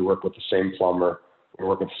electrician. We work with the same plumber. We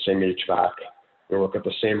work with the same HVAC. We work with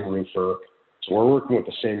the same roofer. So we're working with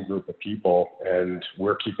the same group of people, and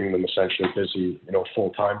we're keeping them essentially busy,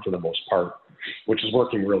 full time for the most part, which is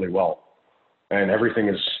working really well. And everything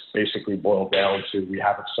is basically boiled down to we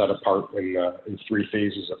have it set apart in 3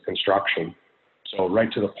 phases of construction. So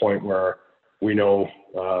right to the point where we know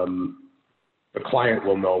the client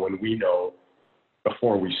will know and we know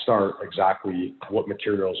before we start exactly what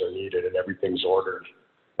materials are needed and everything's ordered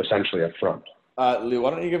essentially up front. Lee, why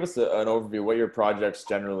don't you give us an overview of what your projects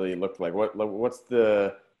generally look like? What's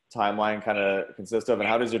the timeline kind of consist of, and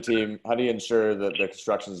how do you ensure that the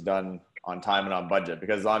construction is done on time and on budget?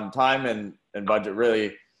 Because on time and budget,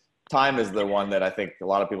 really, time is the one that I think a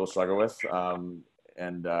lot of people struggle with.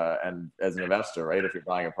 And as an investor, right, if you're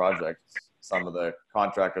buying a project, some of the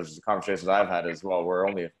contractors, the conversations I've had is, well, we're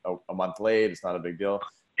only a month late. It's not a big deal.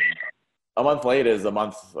 A month late is a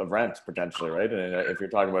month of rent potentially, right? And if you're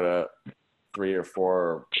talking about a 3 or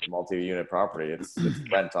 4 multi-unit property, it's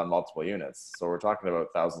rent on multiple units. So we're talking about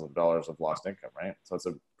thousands of dollars of lost income, right? So it's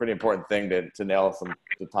a pretty important thing to nail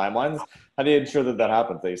the timelines. How do you ensure that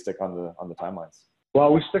happens, that you stick on the timelines?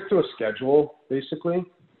 Well, we stick to a schedule, basically.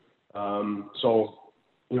 So,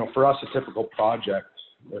 for us, a typical project,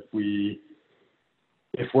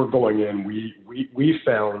 if we're going in, we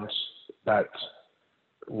found that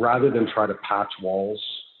rather than try to patch walls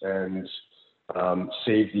and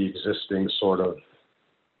save the existing sort of,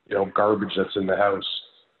 garbage that's in the house,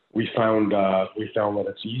 we found that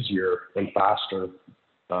it's easier and faster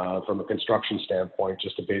from a construction standpoint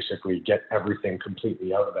just to basically get everything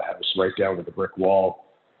completely out of the house, right down to the brick wall.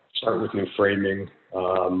 Start with new framing,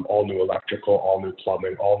 all new electrical, all new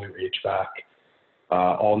plumbing, all new HVAC,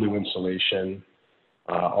 all new insulation,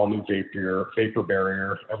 all new vapor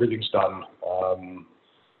barrier. Everything's done.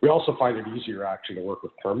 We also find it easier actually to work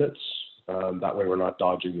with permits. That way we're not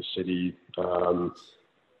dodging the city.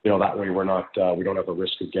 That way we don't have a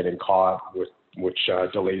risk of getting caught, which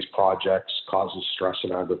delays projects, causes stress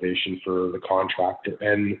and aggravation for the contractor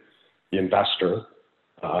and the investor.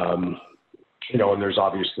 And there's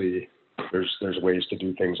obviously there's ways to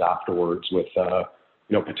do things afterwards with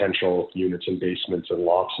potential units and basements and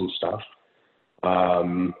lofts and stuff.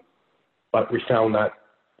 But we found that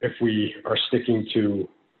if we are sticking to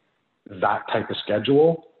that type of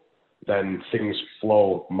schedule, then things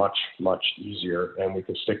flow much, much easier, and we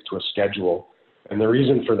can stick to a schedule. And the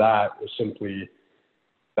reason for that is simply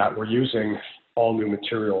that we're using all new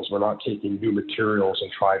materials. We're not taking new materials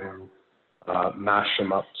and try to mash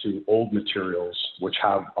them up to old materials, which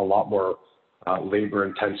have a lot more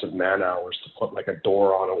labor-intensive man hours to put like a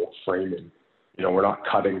door on old framing. We're not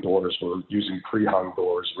cutting doors. We're using pre-hung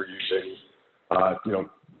doors. We're using,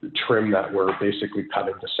 trim that we're basically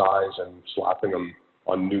cutting to size and slapping them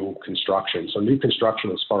on new construction. So new construction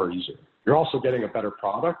is far easier. You're also getting a better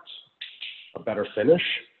product, a better finish,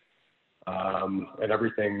 and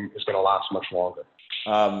everything is going to last much longer.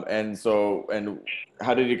 And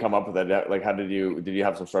how did you come up with that? Like, did you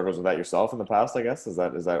have some struggles with that yourself in the past, I guess? Is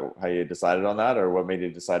that how you decided on that, or what made you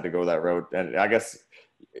decide to go that route? And I guess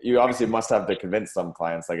you obviously must have to convince some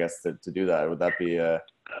clients, I guess, to do that. Would that be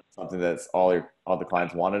something that's all the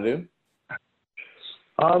clients want to do?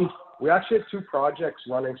 We actually had 2 projects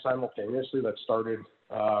running simultaneously that started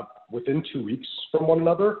within 2 weeks from one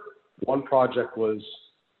another. One project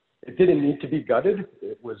it didn't need to be gutted.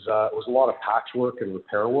 It was a lot of patchwork and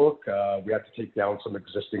repair work. We had to take down some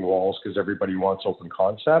existing walls because everybody wants open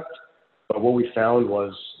concept. But what we found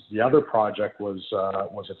was the other project was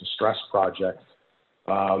a distress project.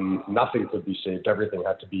 Nothing could be saved. Everything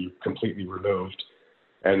had to be completely removed.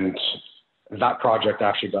 And that project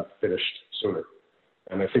actually got finished sooner.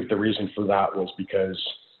 And I think the reason for that was because,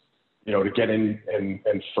 to get in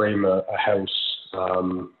and frame a house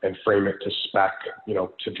and frame it to spec,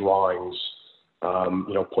 to drawings,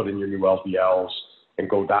 put in your new LVLs and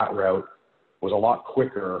go that route was a lot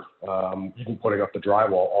quicker, even putting up the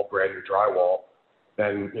drywall, all brand new drywall,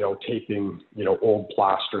 than, taping, old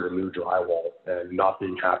plaster to new drywall and not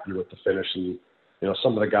being happy with the finish. And,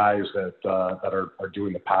 some of the guys that are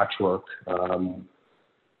doing the patchwork,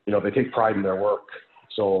 they take pride in their work.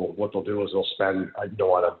 So what they'll do is they'll spend,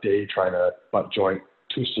 on a day trying to butt joint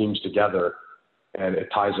two seams together, and it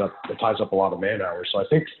ties up a lot of man hours. So I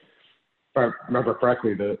think, if I remember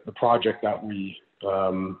correctly, the project that we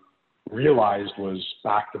realized was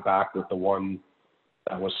back to back with the one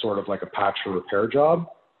that was sort of like a patch and repair job.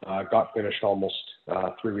 Got finished almost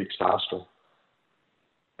 3 weeks faster.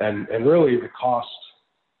 And really the cost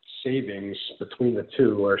savings between the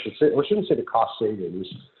two, or I shouldn't say the cost savings,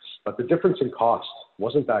 but the difference in cost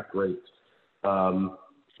wasn't that great.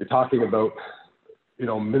 You're talking about,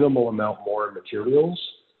 minimal amount more in materials.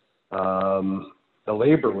 The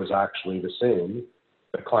labor was actually the same.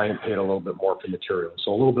 The client paid a little bit more for materials,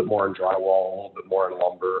 so a little bit more in drywall, a little bit more in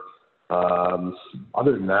lumber.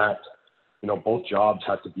 Other than that, both jobs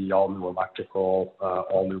had to be all new electrical,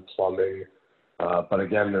 all new plumbing. But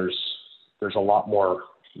again, there's a lot more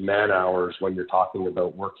man hours when you're talking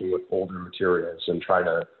about working with older materials and trying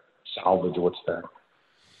to salvage what's there.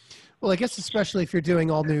 Well, I guess especially if you're doing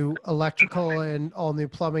all new electrical and all new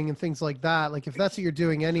plumbing and things like that, like if that's what you're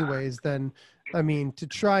doing anyways, then I mean, to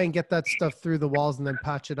try and get that stuff through the walls and then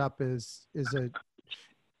patch it up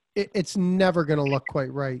it's never going to look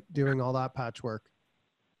quite right doing all that patchwork.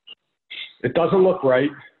 It doesn't look right.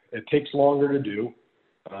 It takes longer to do.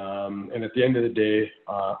 And at the end of the day,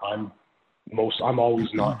 I'm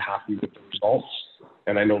always not happy with the results.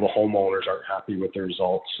 And I know the homeowners aren't happy with the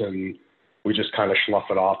results, and we just kind of slough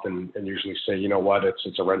it off and usually say, you know what,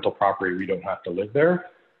 it's a rental property. We don't have to live there.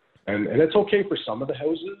 And it's okay for some of the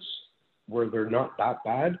houses where they're not that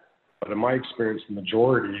bad. But in my experience, the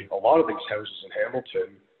majority, a lot of these houses in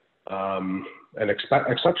Hamilton, and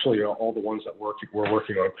exceptionally all the ones that we're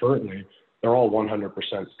working on currently, they're all 100%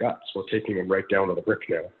 guts. We're taking them right down to the brick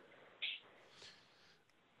now.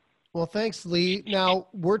 Well, thanks, Lee. Now,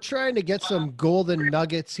 we're trying to get some golden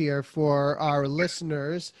nuggets here for our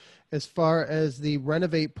listeners as far as the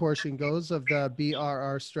renovate portion goes of the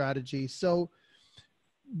BRR strategy. So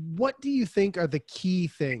what do you think are the key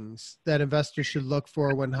things that investors should look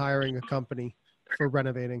for when hiring a company for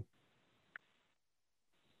renovating?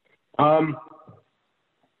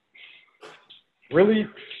 Really,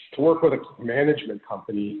 to work with a management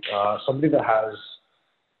company, somebody that has,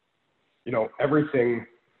 everything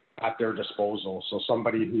at their disposal. So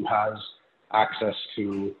somebody who has access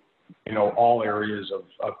to, all areas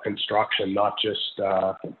of construction, not just,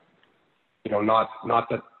 not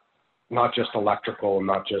just electrical,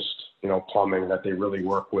 not just, plumbing, that they really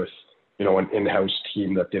work with, an in-house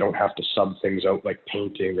team, that they don't have to sub things out like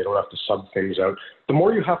painting. They don't have to sub things out. The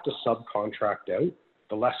more you have to subcontract out,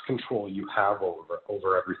 the less control you have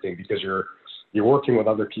over everything, because you're working with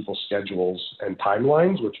other people's schedules and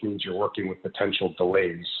timelines, which means you're working with potential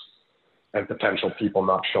delays and potential people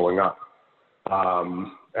not showing up.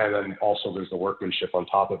 And then also there's the workmanship on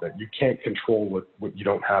top of it. You can't control what you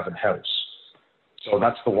don't have in-house. So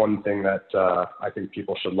that's the one thing that I think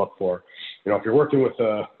people should look for. If you're working with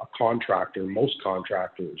a contractor, most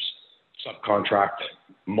contractors subcontract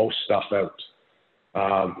most stuff out.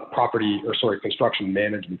 Construction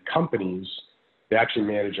management companies, they actually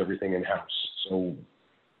manage everything in-house. So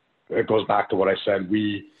it goes back to what I said.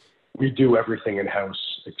 We do everything in-house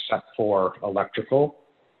except for electrical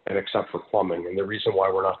and except for plumbing. And the reason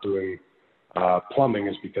why we're not doing plumbing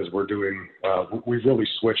is because we've really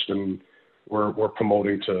switched, and we're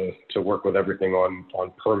promoting to work with everything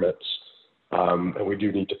on permits. And we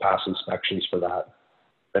do need to pass inspections for that.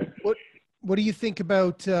 And what do you think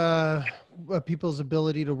about people's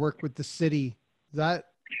ability to work with the city? Is that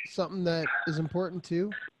something that is important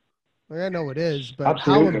too? I know it is, but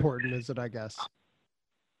Absolutely. How important is it, I guess?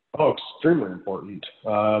 Oh, extremely important.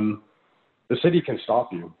 The city can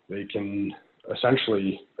stop you. They can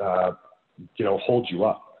essentially, hold you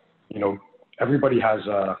up. Everybody has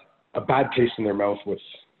a bad taste in their mouth with,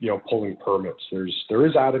 pulling permits. There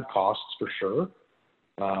is added costs for sure.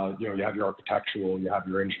 You have your architectural, you have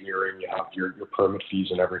your engineering, you have your permit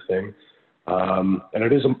fees and everything. And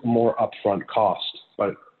it is a more upfront cost,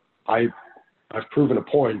 but I've proven a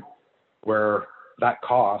point where that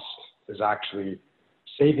cost is actually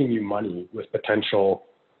saving you money with potentially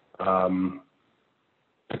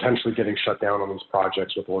getting shut down on these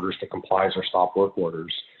projects with orders to comply or stop work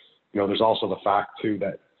orders. There's also the fact too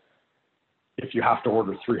that if you have to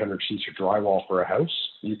order 300 sheets of drywall for a house,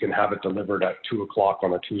 you can have it delivered at 2:00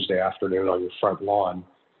 on a Tuesday afternoon on your front lawn,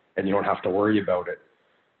 and you don't have to worry about it.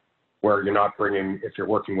 Where you're not if you're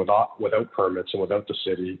working without permits and without the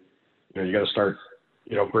city, you got to start,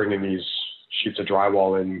 bringing these sheets of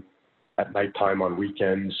drywall in at nighttime on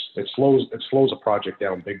weekends. It slows a project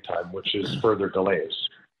down big time, which is further delays.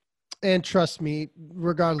 And trust me,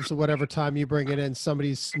 regardless of whatever time you bring it in,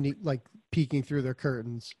 somebody's peeking through their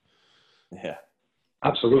curtains. Yeah.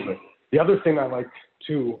 Absolutely. The other thing I like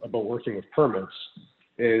too about working with permits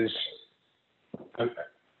is,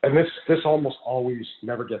 and this almost always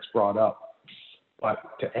never gets brought up,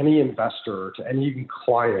 but to any investor, to any even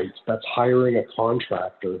client that's hiring a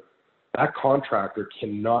contractor, that contractor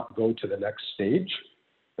cannot go to the next stage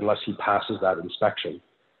unless he passes that inspection.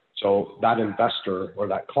 So that investor or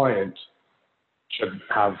that client should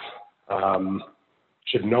have,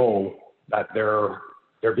 should know that they're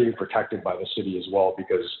being protected by the city as well,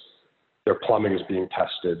 because their plumbing is being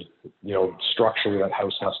tested. You know, structurally that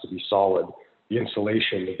house has to be solid. The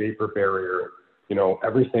insulation, the vapor barrier, you know,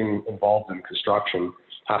 everything involved in construction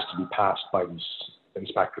has to be passed by these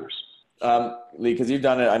inspectors. Lee, because you've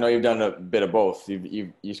done it, I know you've done a bit of both.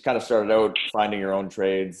 You kind of started out finding your own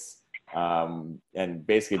trades and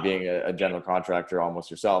basically being a general contractor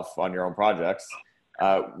almost yourself on your own projects.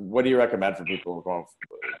 What do you recommend for people going,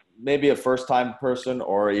 maybe a first-time person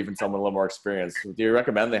or even someone a little more experienced? Do you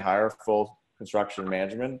recommend they hire full construction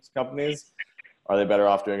management companies? Are they better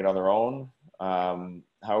off doing it on their own?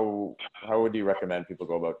 How would you recommend people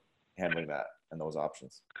go about handling that and those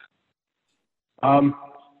options?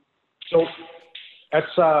 So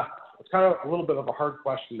it's kind of a little bit of a hard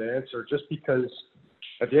question to answer, just because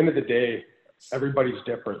at the end of the day, everybody's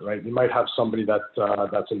different, right? You might have somebody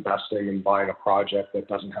that's investing and buying a project that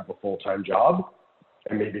doesn't have a full-time job,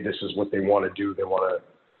 and maybe this is what they want to do. They want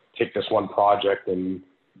to take this one project and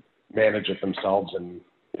manage it themselves, and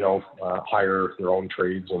hire their own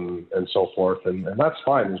trades and so forth, and that's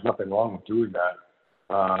fine. There's nothing wrong with doing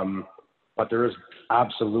that, but there is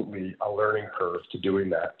absolutely a learning curve to doing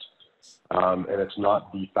that, and it's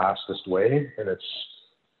not the fastest way, and it's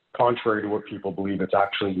contrary to what people believe. It's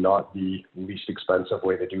actually not the least expensive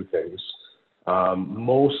way to do things.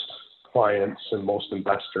 Most clients and most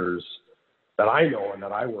investors that I know and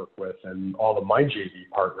that I work with, and all of my JV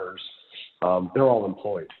partners, they're all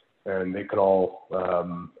employed, and they can all,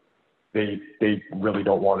 they really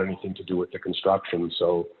don't want anything to do with the construction.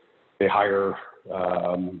 So they hire,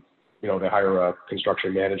 they hire a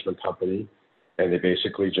construction management company, and they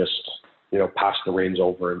basically just, pass the reins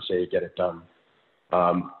over and say, get it done.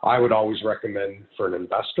 I would always recommend for an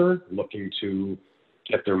investor looking to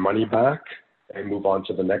get their money back and move on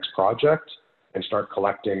to the next project and start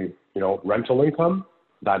collecting, rental income.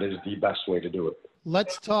 That is the best way to do it.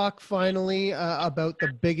 Let's talk finally about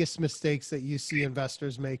the biggest mistakes that you see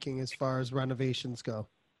investors making as far as renovations go.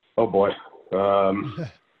 Oh boy. The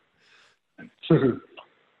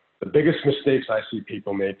biggest mistakes I see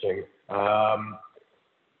people making.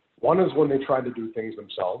 One is when they try to do things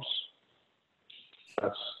themselves.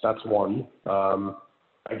 That's one.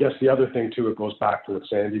 I guess the other thing too, it goes back to what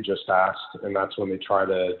Sandy just asked, and that's when they try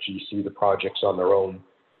to GC the projects on their own.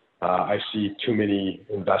 I see too many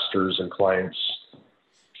investors and clients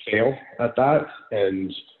fail at that,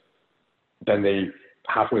 and then they,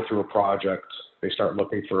 halfway through a project, they start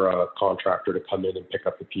looking for a contractor to come in and pick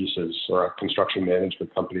up the pieces, or a construction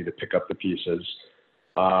management company to pick up the pieces.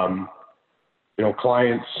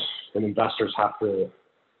 Clients and investors have to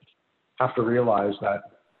realize that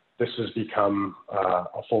this has become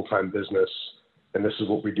a full-time business, and this is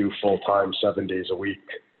what we do full-time, 7 days a week.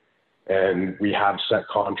 And we have set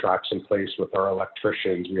contracts in place with our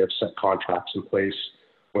electricians. We have set contracts in place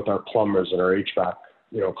with our plumbers and our HVAC,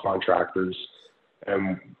 contractors,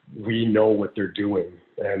 and we know what they're doing,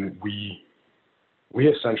 and we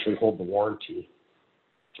essentially hold the warranty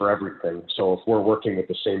for everything. So if we're working with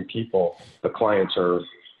the same people, the clients are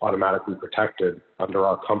automatically protected under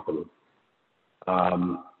our company.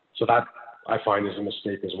 So that I find is a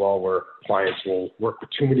mistake as well, where clients will work with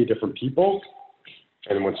too many different people,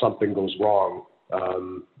 and when something goes wrong,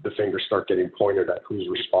 the fingers start getting pointed at whose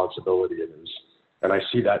responsibility it is. And I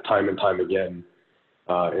see that time and time again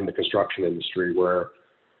in the construction industry, where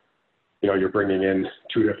you're bringing in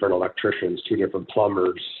two different electricians, two different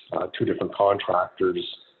plumbers, two different contractors,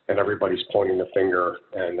 and everybody's pointing the finger,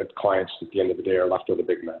 and the clients at the end of the day are left with a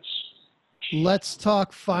big mess. Let's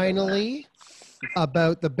talk finally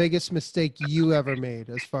about the biggest mistake you ever made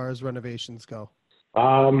as far as renovations go.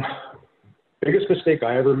 Biggest mistake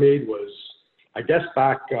I ever made was, I guess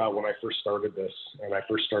back when I first started this and I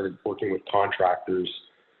first started working with contractors,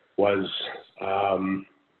 was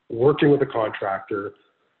working with a contractor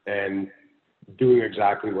and doing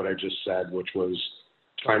exactly what I just said, which was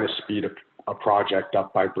trying to speed a project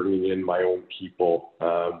up by bringing in my own people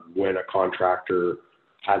when a contractor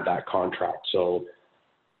had that contract. So,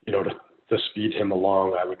 to speed him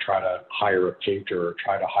along, I would try to hire a painter, or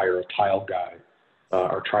try to hire a tile guy,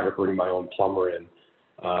 or try to bring my own plumber in.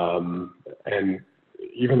 And,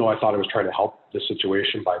 even though I thought I was trying to help the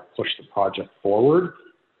situation by push the project forward,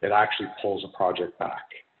 it actually pulls the project back.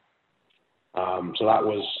 So that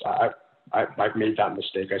was, I've made that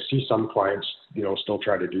mistake. I see some clients, still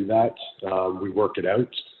try to do that. We work it out,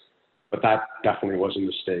 but that definitely was a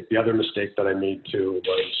mistake. The other mistake that I made too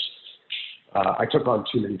was I took on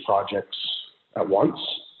too many projects at once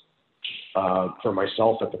for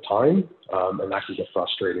myself at the time, and that can get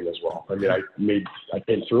frustrating as well. I mean, I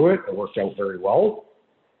came through it. It worked out very well,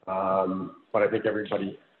 but I think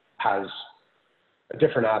everybody has a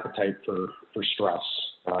different appetite for stress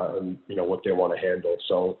and what they want to handle.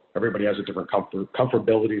 So everybody has a different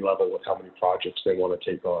comfortability level with how many projects they want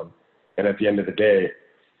to take on. And at the end of the day,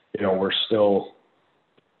 we're still,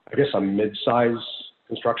 I guess, a mid-size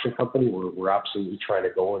construction company. We're absolutely trying to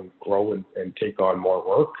go and grow and take on more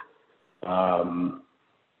work. And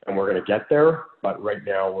we're going to get there. But right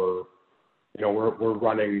now we're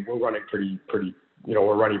running pretty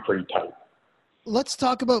tight. Let's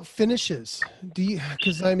talk about finishes.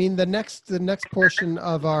 Because I mean, the next portion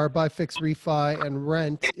of our buy, fix, refi, and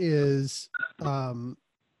rent is the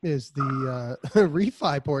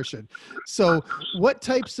refi portion. So what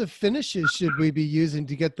types of finishes should we be using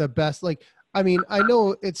to get the best? Like, I mean, I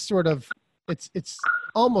know it's it's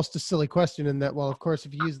almost a silly question in that, well, of course,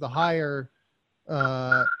 if you use the higher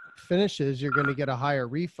finishes, you're going to get a higher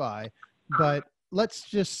refi. But let's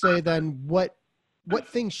just say then, what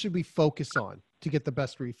things should we focus on to get the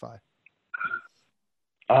best refi?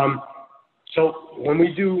 So when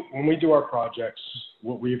we do our projects,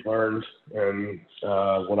 what we've learned and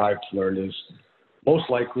what I've learned is most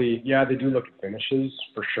likely, yeah, they do look at finishes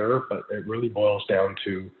for sure, but it really boils down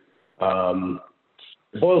to a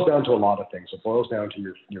lot of things. It boils down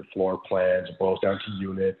to your floor plans. It boils down to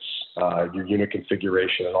units, your unit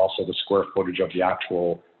configuration, and also the square footage of the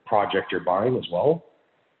actual project you're buying as well.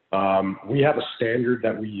 We have a standard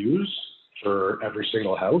that we use for every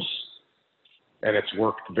single house, and it's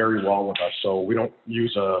worked very well with us. So we don't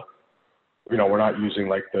use we're not using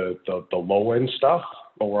like the low end stuff,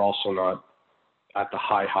 but we're also not at the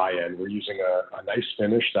high end. We're using a nice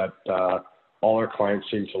finish that all our clients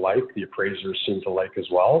seem to like, the appraisers seem to like as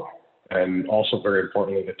well, and also very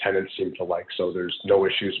importantly, the tenants seem to like. So there's no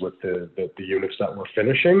issues with the units that we're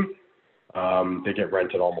finishing. They get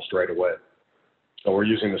rented almost right away. So we're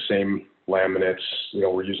using the same laminates,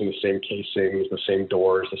 we're using the same casings, the same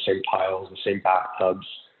doors, the same tiles, the same bathtubs.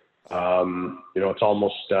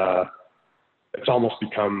 It's almost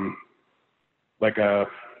become like a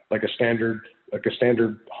standard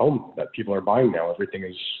home that people are buying now. Everything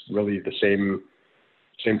is really the same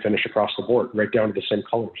finish across the board, right down to the same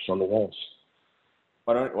colors on the walls.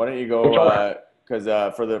 Why don't you go? Because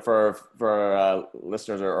for our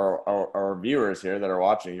listeners or viewers here that are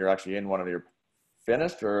watching, you're actually in one of your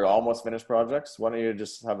finished or almost finished projects. Why don't you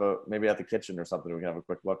just have maybe at the kitchen or something? We can have a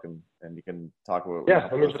quick look and you can talk about. Yeah,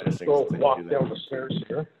 let me just go walk down the stairs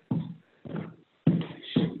here.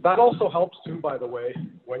 That also helps too, by the way,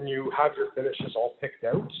 when you have your finishes all picked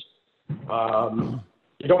out.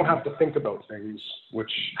 You don't have to think about things,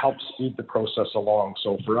 which helps speed the process along.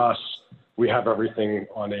 So for us, we have everything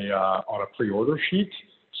on a pre-order sheet.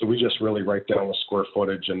 So we just really write down the square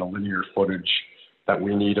footage and the linear footage that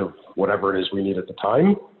we need of whatever it is we need at the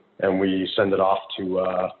time, and we send it off to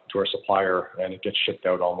our supplier, and it gets shipped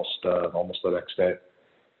out almost the next day.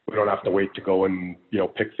 We don't have to wait to go and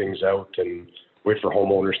pick things out and wait for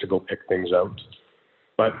homeowners to go pick things out.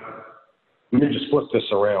 But let me just flip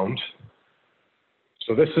this around.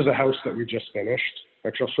 So this is a house that we just finished.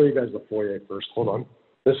 Actually, I'll show you guys the foyer first. Hold on.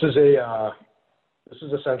 This is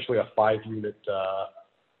essentially a 5-unit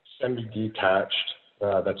semi-detached.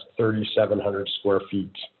 That's 3,700 square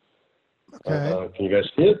feet. Okay. Can you guys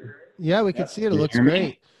see it? Yeah, we can see it. It looks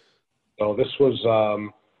great. So this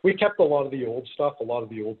was, we kept a lot of the old stuff, a lot of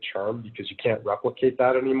the old charm, because you can't replicate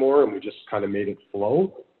that anymore. And we just kind of made it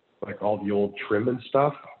flow, like all the old trim and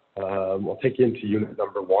stuff. I'll take you into unit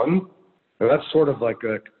number 1. And that's sort of like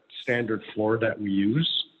a standard floor that we use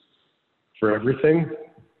for everything.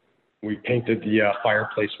 We painted the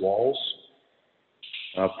fireplace walls,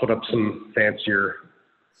 put up some fancier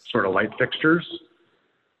sort of light fixtures.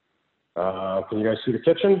 Can you guys see the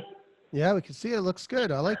kitchen? Yeah, we can see it. It looks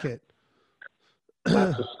good. I like it.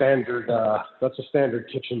 That's a standard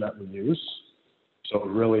kitchen that we use. So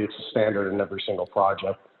really it's a standard in every single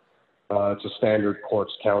project. It's a standard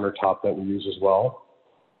quartz countertop that we use as well.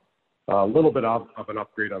 A little bit of an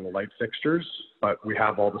upgrade on the light fixtures, but we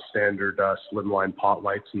have all the standard slimline pot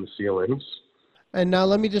lights in the ceilings. And now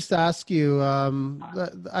let me just ask you,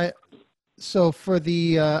 So for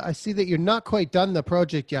the, I see that you're not quite done the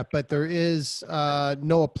project yet, but there is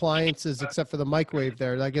no appliances except for the microwave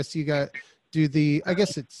there. I guess you got I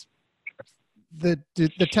guess it's the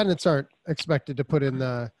tenants aren't expected to put in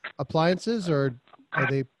the appliances, or are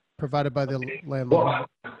they provided by the landlord? Well,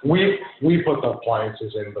 we put the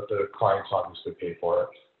appliances in, but the clients obviously pay for it.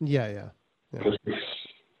 Yeah. There's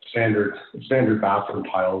standard bathroom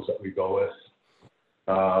tiles that we go with.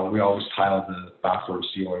 We always tile the bathroom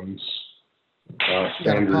ceilings. You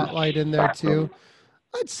got a pot light in there too.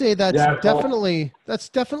 I'd say that's definitely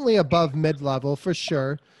above mid-level for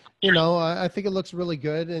sure. You know, I think it looks really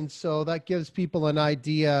good, and so that gives people an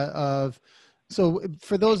idea of. So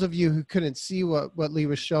for those of you who couldn't see what Lee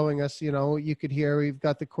was showing us, you know, you could hear we've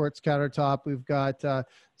got the quartz countertop, we've got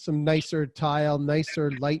some nicer tile,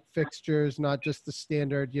 nicer light fixtures, not just the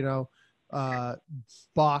standard, you know,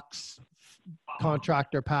 box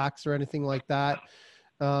contractor packs or anything like that.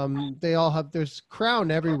 They all have, there's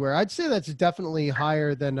crown everywhere. I'd say that's definitely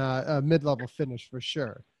higher than a mid-level finish for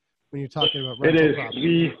sure. When you're talking about rental it is.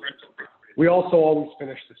 property. We also always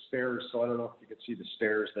finish the stairs, so I don't know if you can see the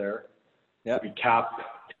stairs there. Yeah. We cap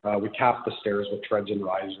the stairs with treads and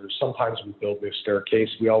risers. Sometimes we build new staircase.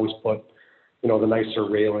 We always put, you know, the nicer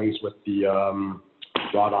railings with the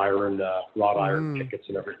wrought iron pickets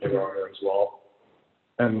and everything on there as well.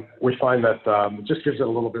 And we find that it just gives it a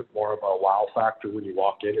little bit more of a wow factor when you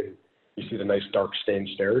walk in and you see the nice dark stained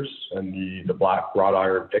stairs and the black wrought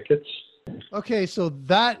iron pickets. Okay, so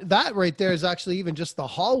that right there is actually even just the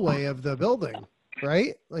hallway of the building,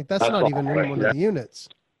 right? Like that's not even in one of the units.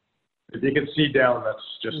 If you can see down, that's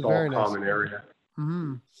just all Very nice. common area.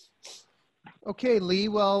 Mm-hmm. Okay, Lee.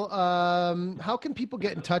 Well, how can people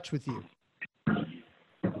get in touch with you?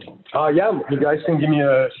 Yeah, you guys can give me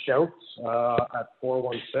a shout at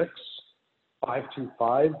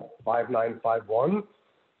 416-525-5951.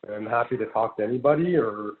 I'm happy to talk to anybody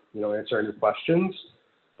or, you know, answer any questions.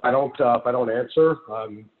 If I don't answer,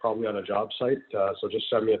 I'm probably on a job site. So just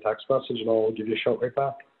send me a text message and I'll give you a shout right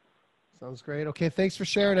back. Sounds great. Okay, thanks for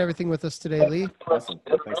sharing everything with us today, Lee. Awesome.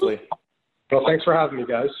 Thanks, Lee. Well, thanks for having me,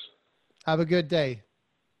 guys. Have a good day.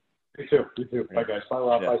 You too. Bye, guys. Bye,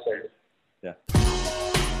 Rob. Yeah. Bye, Sarah. Yeah.